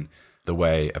between the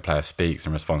way a player speaks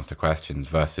and responds to questions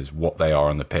versus what they are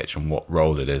on the pitch and what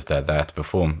role it is they're there to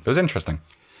perform? It was interesting.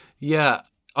 Yeah,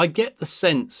 I get the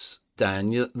sense, Dan,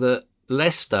 that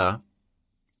Leicester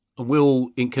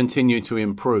will continue to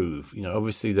improve.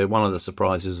 Obviously they're one of the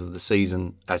surprises of the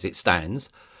season as it stands.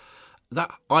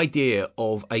 That idea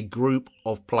of a group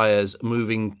of players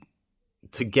moving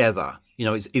together,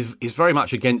 is very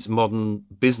much against modern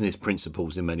business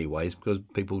principles in many ways, because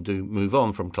people do move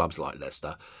on from clubs like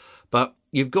Leicester. But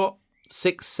you've got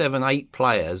 6, 7, 8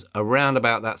 players around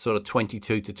about that sort of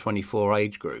 22 to 24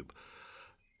 age group.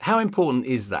 How important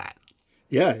is that?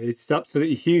 Yeah, it's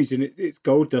absolutely huge, and it's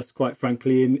gold dust, quite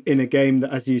frankly, in a game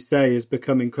that, as you say, has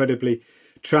become incredibly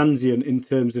transient in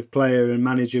terms of player and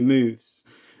manager moves.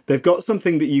 They've got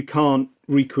something that you can't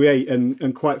recreate,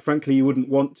 and quite frankly, you wouldn't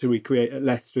want to recreate at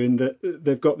Leicester, in that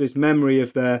they've got this memory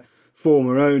of their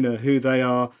former owner, who they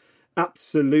are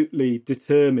absolutely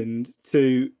determined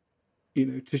to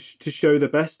show the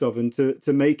best of, and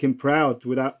to make him proud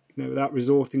without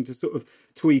resorting to sort of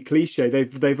twee cliche.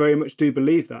 They very much do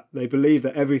believe that. They believe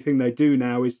that everything they do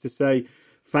now is to say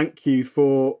thank you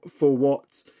for what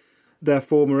their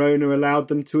former owner allowed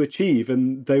them to achieve,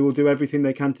 and they will do everything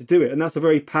they can to do it. And that's a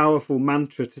very powerful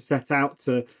mantra to set out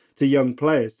to young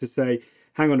players, to say,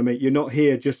 hang on a minute, you're not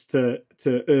here just to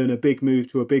earn a big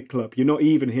move to a big club. You're not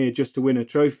even here just to win a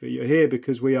trophy. You're here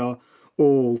because we are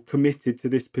all committed to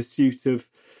this pursuit of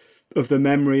the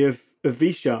memory of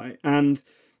Vichai. And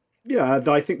yeah,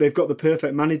 I think they've got the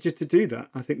perfect manager to do that.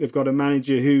 I think they've got a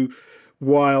manager who,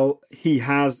 while he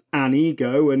has an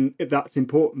ego, and if that's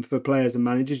important for players and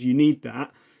managers, you need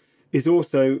that, is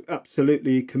also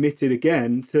absolutely committed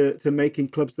again to making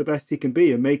clubs the best he can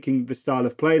be, and making the style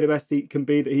of play the best he can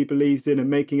be that he believes in,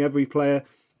 and making every player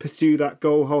pursue that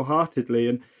goal wholeheartedly.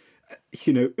 And,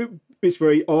 it's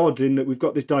very odd in that we've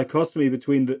got this dichotomy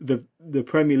between the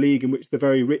Premier League, in which the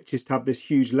very richest have this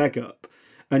huge leg up,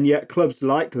 and yet clubs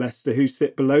like Leicester, who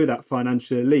sit below that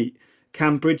financial elite,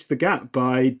 can bridge the gap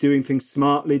by doing things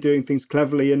smartly, doing things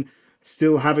cleverly, and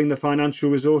still having the financial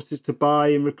resources to buy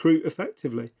and recruit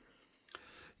effectively.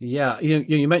 Yeah,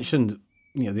 you mentioned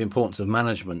the importance of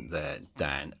management there,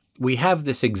 Dan. We have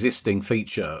this existing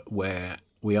feature where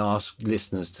we ask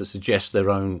listeners to suggest their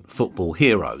own football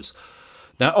heroes.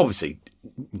 Now, obviously,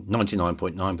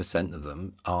 99.9% of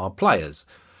them are players.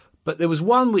 But there was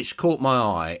one which caught my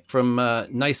eye from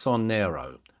Nason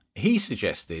Nero. He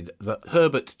suggested that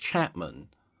Herbert Chapman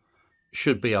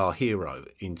should be our hero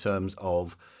in terms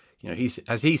of,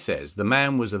 as he says, the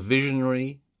man was a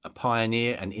visionary, a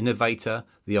pioneer, an innovator.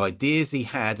 The ideas he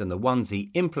had and the ones he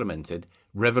implemented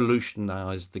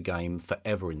revolutionised the game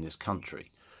forever in this country.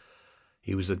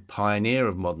 He was a pioneer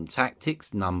of modern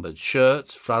tactics, numbered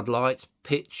shirts, floodlights,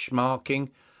 pitch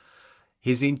marking.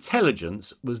 His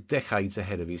intelligence was decades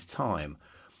ahead of his time.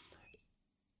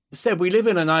 Seb, we live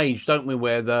in an age, don't we,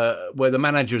 where the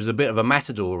manager is a bit of a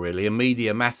matador, really, a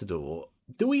media matador.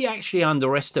 Do we actually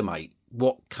underestimate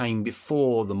what came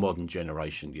before the modern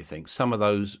generation, do you think? Some of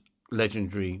those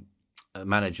legendary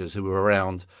managers who were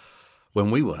around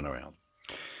when we weren't around.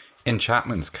 In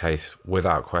Chapman's case,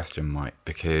 without question, Mike,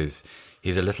 because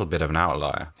he's a little bit of an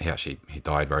outlier. He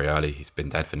died very early. He's been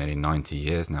dead for nearly 90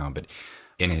 years now, but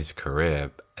in his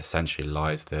career essentially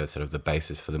lies the sort of the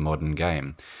basis for the modern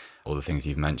game. All the things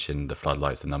you've mentioned, the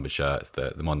floodlights, the numbered shirts,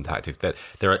 the modern tactics.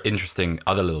 There are interesting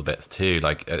other little bits too.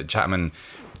 Like Chapman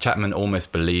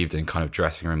almost believed in kind of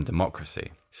dressing room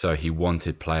democracy. So he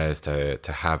wanted players to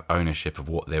have ownership of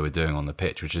what they were doing on the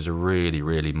pitch, which is a really,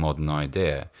 really modern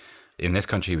idea. In this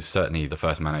country, he was certainly the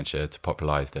first manager to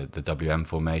popularise the WM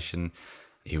formation.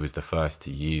 He was the first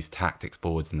to use tactics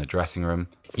boards in the dressing room.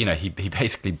 You know, he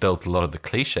basically built a lot of the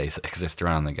cliches that exist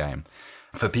around the game.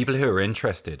 For people who are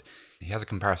interested, he has a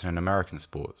comparison in American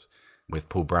sports with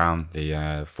Paul Brown,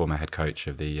 the former head coach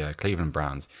of the Cleveland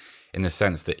Browns, in the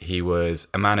sense that he was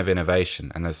a man of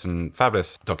innovation. And there's some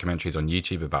fabulous documentaries on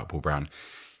YouTube about Paul Brown.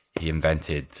 He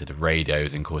invented sort of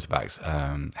radios in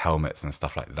quarterbacks' helmets and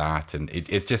stuff like that. And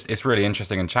it's really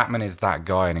interesting. And Chapman is that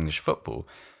guy in English football,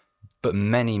 but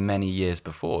many, many years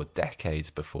before, decades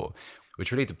before,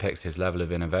 which really depicts his level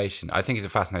of innovation. I think he's a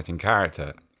fascinating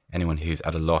character. Anyone who's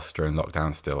at a loss during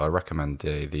lockdown still, I recommend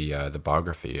the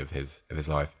biography of his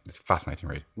life. It's a fascinating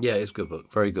read. Yeah, it's a good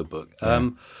book. Very good book.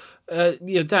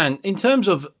 Yeah. Dan, in terms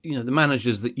of the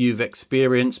managers that you've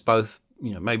experienced, both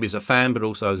maybe as a fan but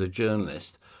also as a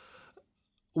journalist,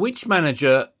 which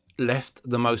manager left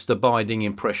the most abiding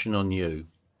impression on you?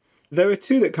 There are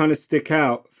two that kind of stick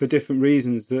out for different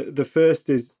reasons. The first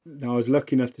is, I was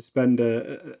lucky enough to spend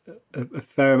a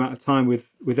fair amount of time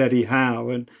with Eddie Howe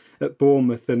and at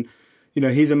Bournemouth, and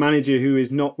he's a manager who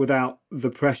is not without the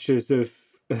pressures of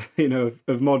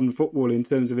modern football in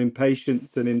terms of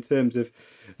impatience and in terms of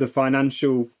the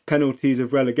financial penalties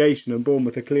of relegation. And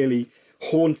Bournemouth are clearly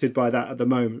haunted by that at the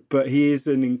moment. But he is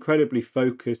an incredibly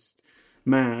focused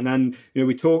man, and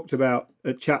we talked about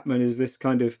Chapman as this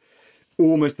kind of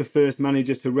almost the first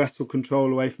manager to wrestle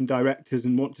control away from directors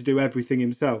and want to do everything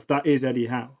himself. That is Eddie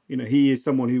Howe. He is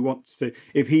someone who wants to,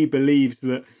 if he believes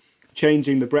that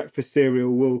changing the breakfast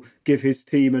cereal will give his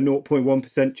team a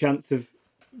 0.1%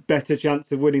 better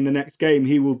chance of winning the next game,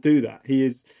 he will do that. He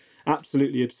is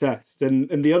absolutely obsessed. And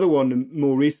the other one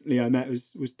more recently I met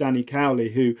was Danny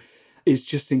Cowley, who is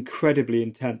just incredibly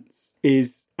intense,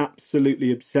 is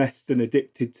absolutely obsessed and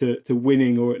addicted to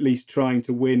winning, or at least trying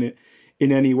to win it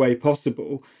in any way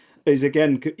possible. Is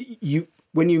again,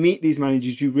 when you meet these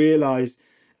managers, you realise,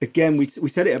 again, we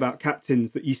said it about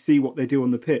captains, that you see what they do on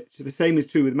the pitch. The same is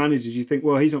true with managers. You think,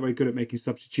 well, he's not very good at making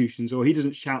substitutions, or he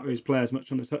doesn't shout at his players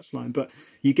much on the touchline. But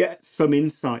you get some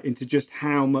insight into just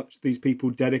how much these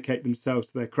people dedicate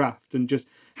themselves to their craft, and just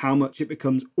how much it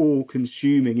becomes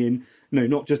all-consuming in,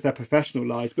 not just their professional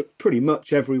lives, but pretty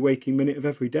much every waking minute of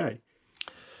every day.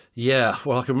 Yeah,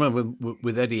 well, I can remember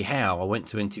with Eddie Howe, I went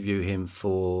to interview him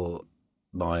for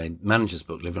my manager's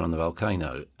book, Living on the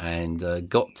Volcano, and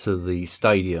got to the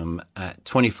stadium at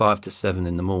 7:25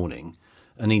 in the morning,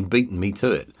 and he'd beaten me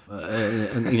to it.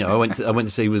 I went to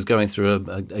see he was going through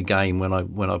a game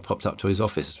when I popped up to his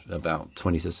office about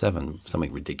 7:20,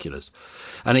 something ridiculous.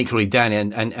 And equally, Danny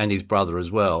and his brother as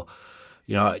well.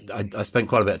 I spent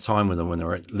quite a bit of time with them when they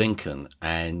were at Lincoln,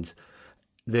 and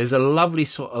there's a lovely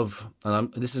sort of,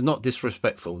 and this is not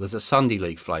disrespectful, there's a Sunday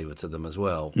League flavour to them as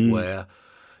well, where,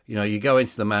 you go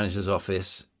into the manager's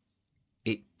office,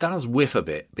 it does whiff a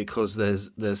bit because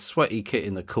there's sweaty kit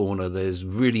in the corner, there's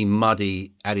really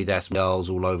muddy Adidas girls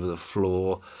all over the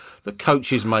floor, the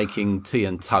coach is making tea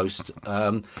and toast.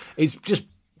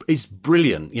 It's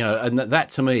brilliant, and that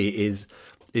to me is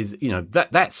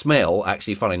that smell,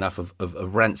 actually, funny enough,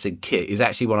 of rancid kit is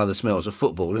actually one of the smells of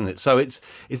football, isn't it? So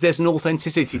there's an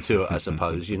authenticity to it, I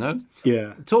suppose,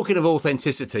 Yeah. Talking of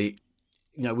authenticity,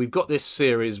 we've got this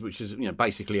series, which is,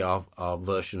 basically our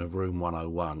version of Room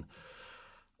 101,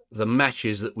 the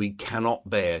matches that we cannot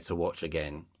bear to watch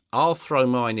again. I'll throw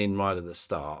mine in right at the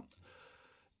start.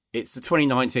 It's the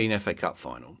 2019 FA Cup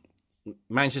final.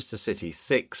 Manchester City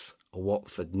 6,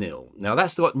 Watford 0. Now,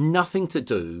 that's got nothing to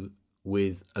do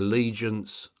with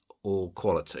allegiance or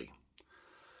quality.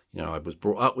 I was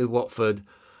brought up with Watford.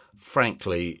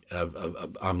 Frankly,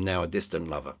 I'm now a distant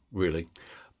lover, really.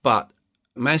 But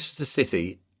Manchester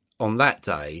City, on that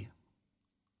day,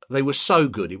 they were so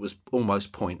good, it was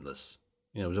almost pointless.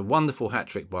 It was a wonderful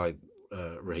hat-trick by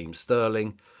Raheem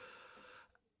Sterling.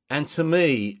 And to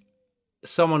me,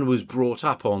 someone who was brought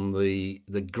up on the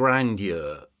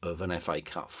grandeur of an FA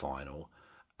Cup final,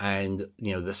 and,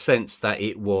 the sense that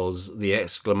it was the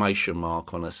exclamation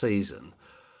mark on a season.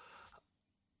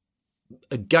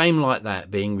 A game like that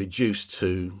being reduced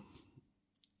to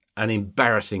an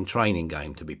embarrassing training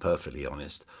game, to be perfectly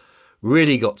honest,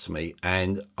 really got to me,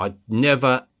 and I'd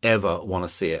never, ever want to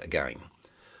see it again.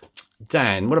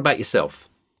 Dan, what about yourself?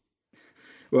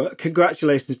 Well,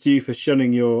 congratulations to you for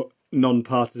shunning your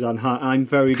non-partisan heart. I'm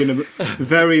very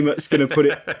much going to put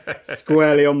it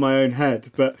squarely on my own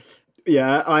head, but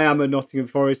yeah, I am a Nottingham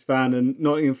Forest fan, and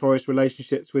Nottingham Forest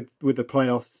relationships with the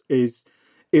playoffs is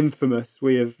infamous.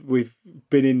 We've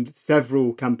been in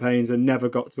several campaigns and never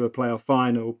got to a playoff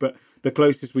final, but the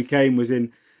closest we came was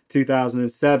in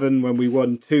 2007 when we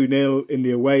won 2-0 in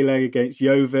the away leg against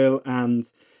Yeovil,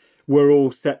 and were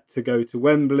all set to go to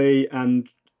Wembley and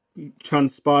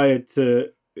transpired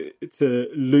to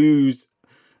lose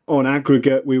on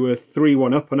aggregate. We were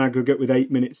 3-1 up on aggregate with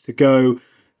 8 minutes to go,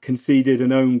 conceded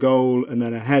an own goal and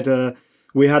then a header.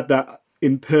 We had that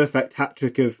imperfect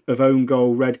hat-trick of own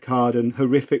goal, red card and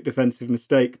horrific defensive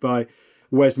mistake by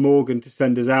Wes Morgan to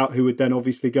send us out, who would then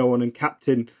obviously go on and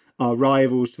captain our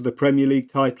rivals to the Premier League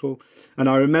title. And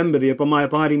I remember my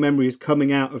abiding memory is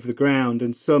coming out of the ground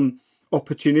and some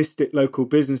opportunistic local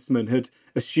businessman had,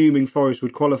 assuming Forest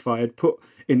would qualify, had put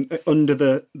in under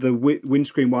the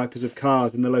windscreen wipers of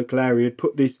cars in the local area, had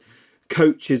put this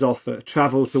coaches offer,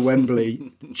 travel to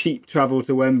Wembley, cheap travel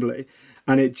to Wembley.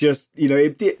 And it just,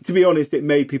 to be honest, it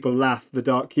made people laugh, the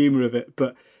dark humour of it.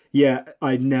 But yeah,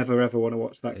 I never ever want to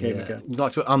watch that game again. You'd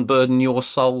like to unburden your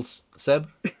souls, Seb?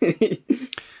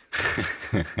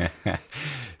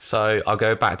 So I'll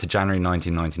go back to January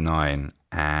 1999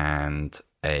 and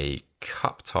a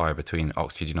cup tie between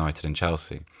Oxford United and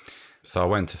Chelsea. So I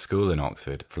went to school in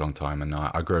Oxford for a long time, and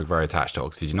I grew very attached to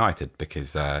Oxford United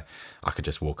because I could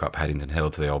just walk up Headington Hill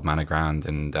to the old Manor Ground,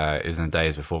 and it was in the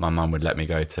days before my mum would let me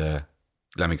go to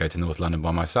North London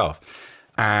by myself.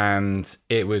 And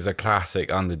it was a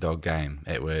classic underdog game.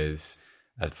 It was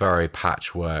a very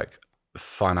patchwork,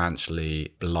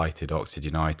 financially blighted Oxford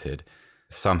United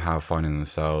somehow finding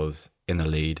themselves in the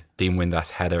lead. Dean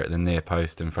Windass header at the near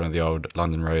post in front of the old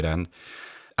London Road end.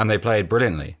 And they played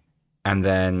brilliantly. And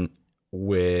then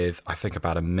with, I think,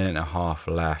 about a minute and a half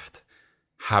left,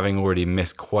 having already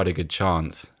missed quite a good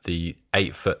chance, the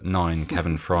 8'9"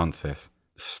 Kevin Francis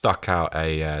stuck out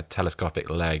a telescopic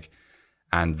leg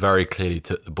and very clearly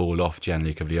took the ball off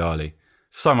Gianluca Vialli.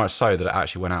 So much so that it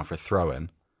actually went out for a throw-in.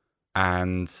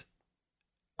 And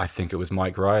I think it was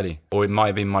Mike Riley, or it might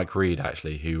have been Mike Reed,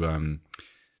 actually, who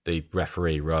the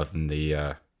referee rather than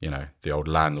the old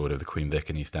landlord of the Queen Vic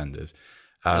in EastEnders.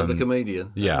 The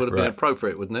comedian. Yeah, that would have been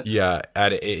appropriate, wouldn't it? Yeah,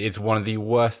 and it's one of the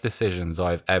worst decisions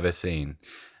I've ever seen.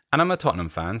 And I'm a Tottenham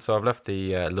fan, so I've left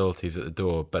the loyalties at the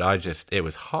door, but it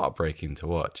was heartbreaking to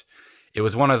watch. It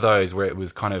was one of those where it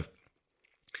was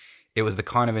the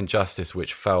kind of injustice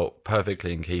which felt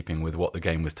perfectly in keeping with what the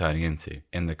game was turning into,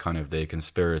 in the kind of the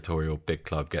conspiratorial big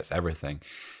club gets everything.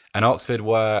 And Oxford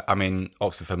for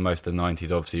most of the 90s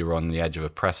obviously were on the edge of a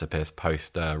precipice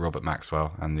post Robert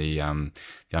Maxwell and the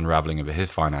unravelling of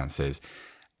his finances.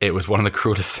 It was one of the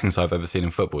cruelest things I've ever seen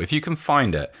in football. If you can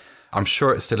find it, I'm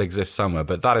sure it still exists somewhere,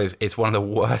 but it's one of the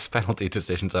worst penalty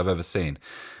decisions I've ever seen.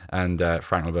 And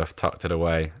Frank Leboeuf tucked it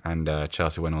away, and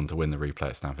Chelsea went on to win the replay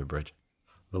at Stamford Bridge.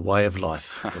 The way of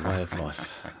life. The way of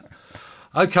life.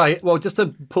 Okay, well, just to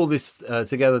pull this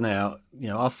together now,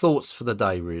 our thoughts for the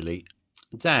day, really.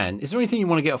 Dan, is there anything you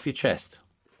want to get off your chest?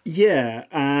 Yeah,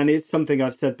 and it's something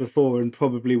I've said before and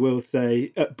probably will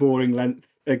say at boring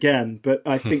length again. But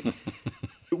I think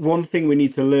one thing we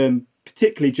need to learn,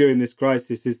 particularly during this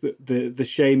crisis, is that the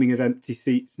shaming of empty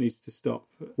seats needs to stop.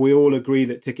 We all agree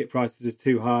that ticket prices are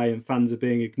too high and fans are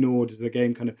being ignored as the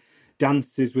game kind of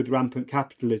dances with rampant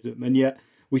capitalism. And yet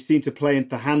we seem to play into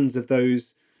the hands of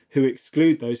those who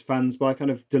exclude those fans by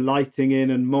kind of delighting in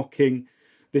and mocking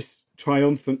this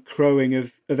triumphant crowing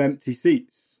of empty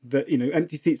seats. That,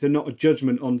 empty seats are not a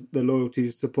judgment on the loyalty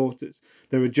of supporters.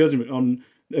 They're a judgment on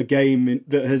a game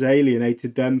that has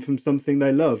alienated them from something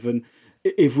they love. And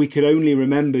if we could only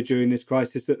remember during this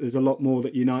crisis that there's a lot more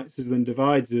that unites us than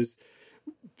divides us,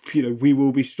 we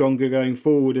will be stronger going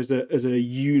forward as a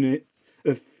unit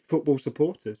of football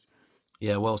supporters.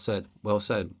 Yeah, well said. Well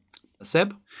said.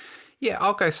 Seb? Yeah,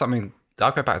 I'll go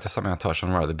back to something I touched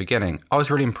on right at the beginning. I was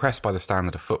really impressed by the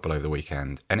standard of football over the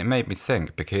weekend, and it made me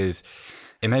think, because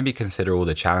it made me consider all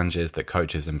the challenges that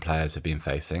coaches and players have been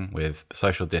facing with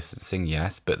social distancing,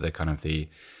 yes, but the kind of the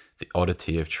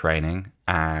oddity of training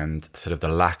and sort of the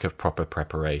lack of proper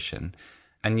preparation.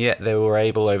 And yet they were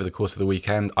able, over the course of the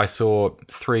weekend, I saw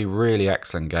 3 really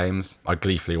excellent games. I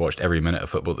gleefully watched every minute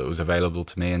of football that was available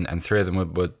to me, and 3 of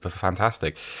them were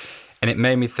fantastic. And it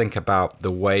made me think about the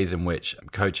ways in which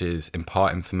coaches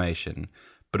impart information,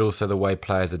 but also the way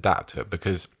players adapt to it.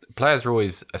 Because players are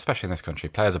always, especially in this country,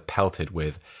 players are pelted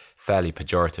with fairly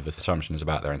pejorative assumptions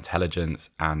about their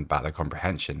intelligence and about their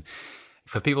comprehension.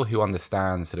 For people who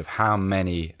understand sort of how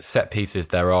many set pieces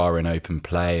there are in open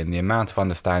play and the amount of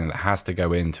understanding that has to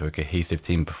go into a cohesive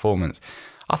team performance,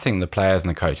 I think the players and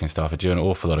the coaching staff are due an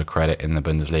awful lot of credit in the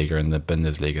Bundesliga and the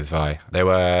Bundesliga 2. They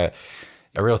were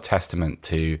a real testament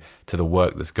to the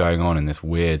work that's going on in this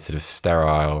weird sort of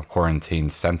sterile quarantine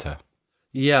centre.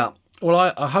 Yeah,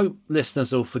 well, I hope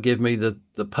listeners will forgive me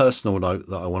the personal note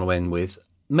that I want to end with.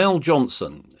 Mel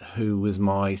Johnson, who was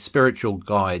my spiritual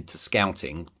guide to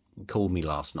scouting, called me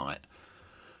last night.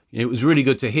 It was really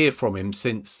good to hear from him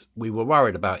since we were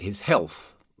worried about his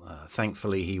health.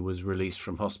 Thankfully, he was released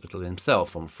from hospital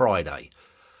himself on Friday.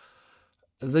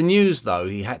 The news, though,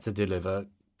 he had to deliver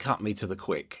cut me to the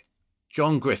quick.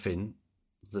 John Griffin,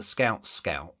 the Scout's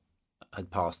scout,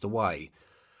 had passed away.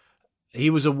 He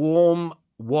was a warm,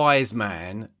 wise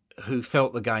man who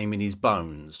felt the game in his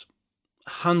bones.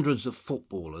 Hundreds of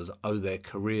footballers owe their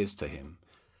careers to him.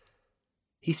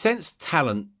 He sensed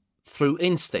talent through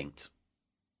instinct.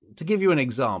 To give you an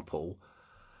example,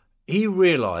 he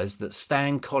realised that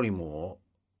Stan Collymore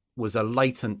was a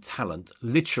latent talent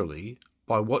literally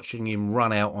by watching him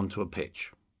run out onto a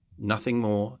pitch. Nothing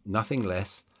more, nothing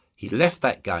less. He left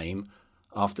that game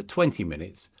after 20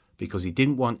 minutes because he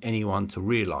didn't want anyone to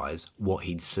realise what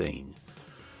he'd seen.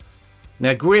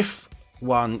 Now, Griff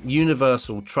won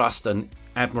universal trust and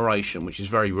admiration, which is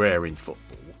very rare in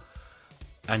football,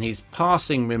 and his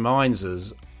passing reminds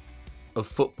us of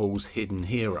football's hidden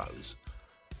heroes.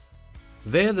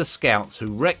 They're the scouts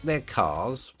who wreck their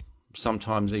cars,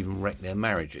 sometimes even wreck their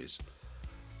marriages,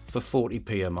 for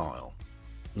 40p a mile.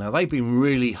 Now, they've been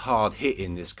really hard hit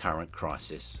in this current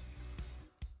crisis,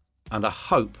 and I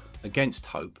hope, against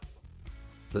hope,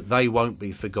 that they won't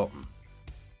be forgotten,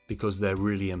 because they're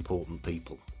really important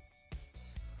people.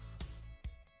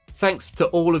 Thanks to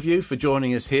all of you for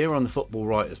joining us here on the Football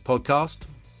Writers Podcast,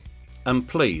 and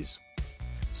please,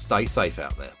 stay safe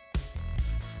out there.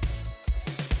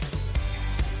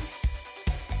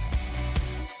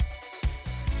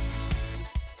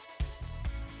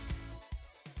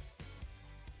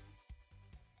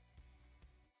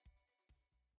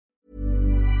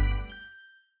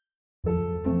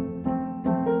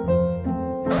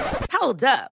 Hold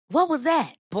up. What was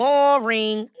that?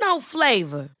 Boring. No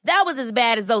flavor. That was as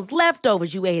bad as those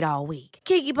leftovers you ate all week.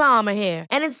 Keke Palmer here,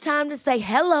 and it's time to say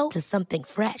hello to something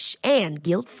fresh and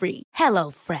guilt-free.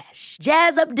 HelloFresh.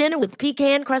 Jazz up dinner with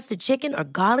pecan-crusted chicken or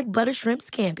garlic butter shrimp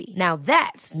scampi. Now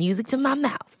that's music to my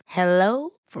mouth.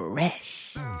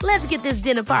 HelloFresh. Let's get this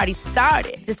dinner party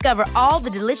started. Discover all the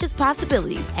delicious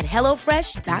possibilities at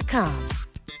HelloFresh.com.